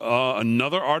saw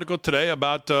another article today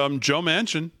about Joe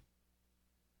Manchin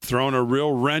throwing a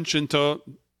real wrench into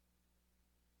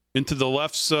the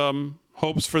left's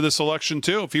hopes for this election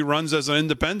too. If he runs as an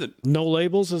independent, no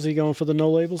labels. Is he going for the no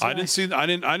labels? I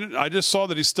just saw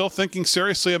that he's still thinking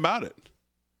seriously about it,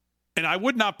 and I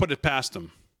would not put it past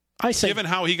him. Given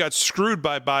how he got screwed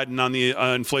by Biden on the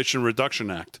Inflation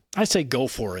Reduction Act, I say go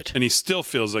for it. And he still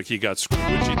feels like he got screwed,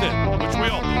 which he did, which we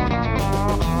all did.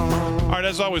 All right,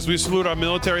 as always, we salute our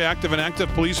military, active and active,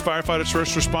 police, firefighters,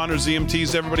 first responders,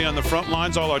 EMTs, everybody on the front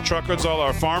lines, all our truckers, all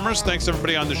our farmers. Thanks,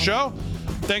 everybody on the show.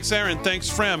 Thanks, Aaron. Thanks,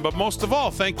 Frem. But most of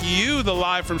all, thank you, the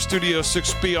live from Studio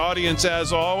 6B audience,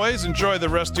 as always. Enjoy the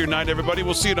rest of your night, everybody.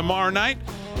 We'll see you tomorrow night,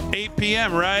 8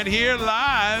 p.m. right here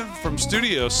live from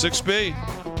Studio 6B.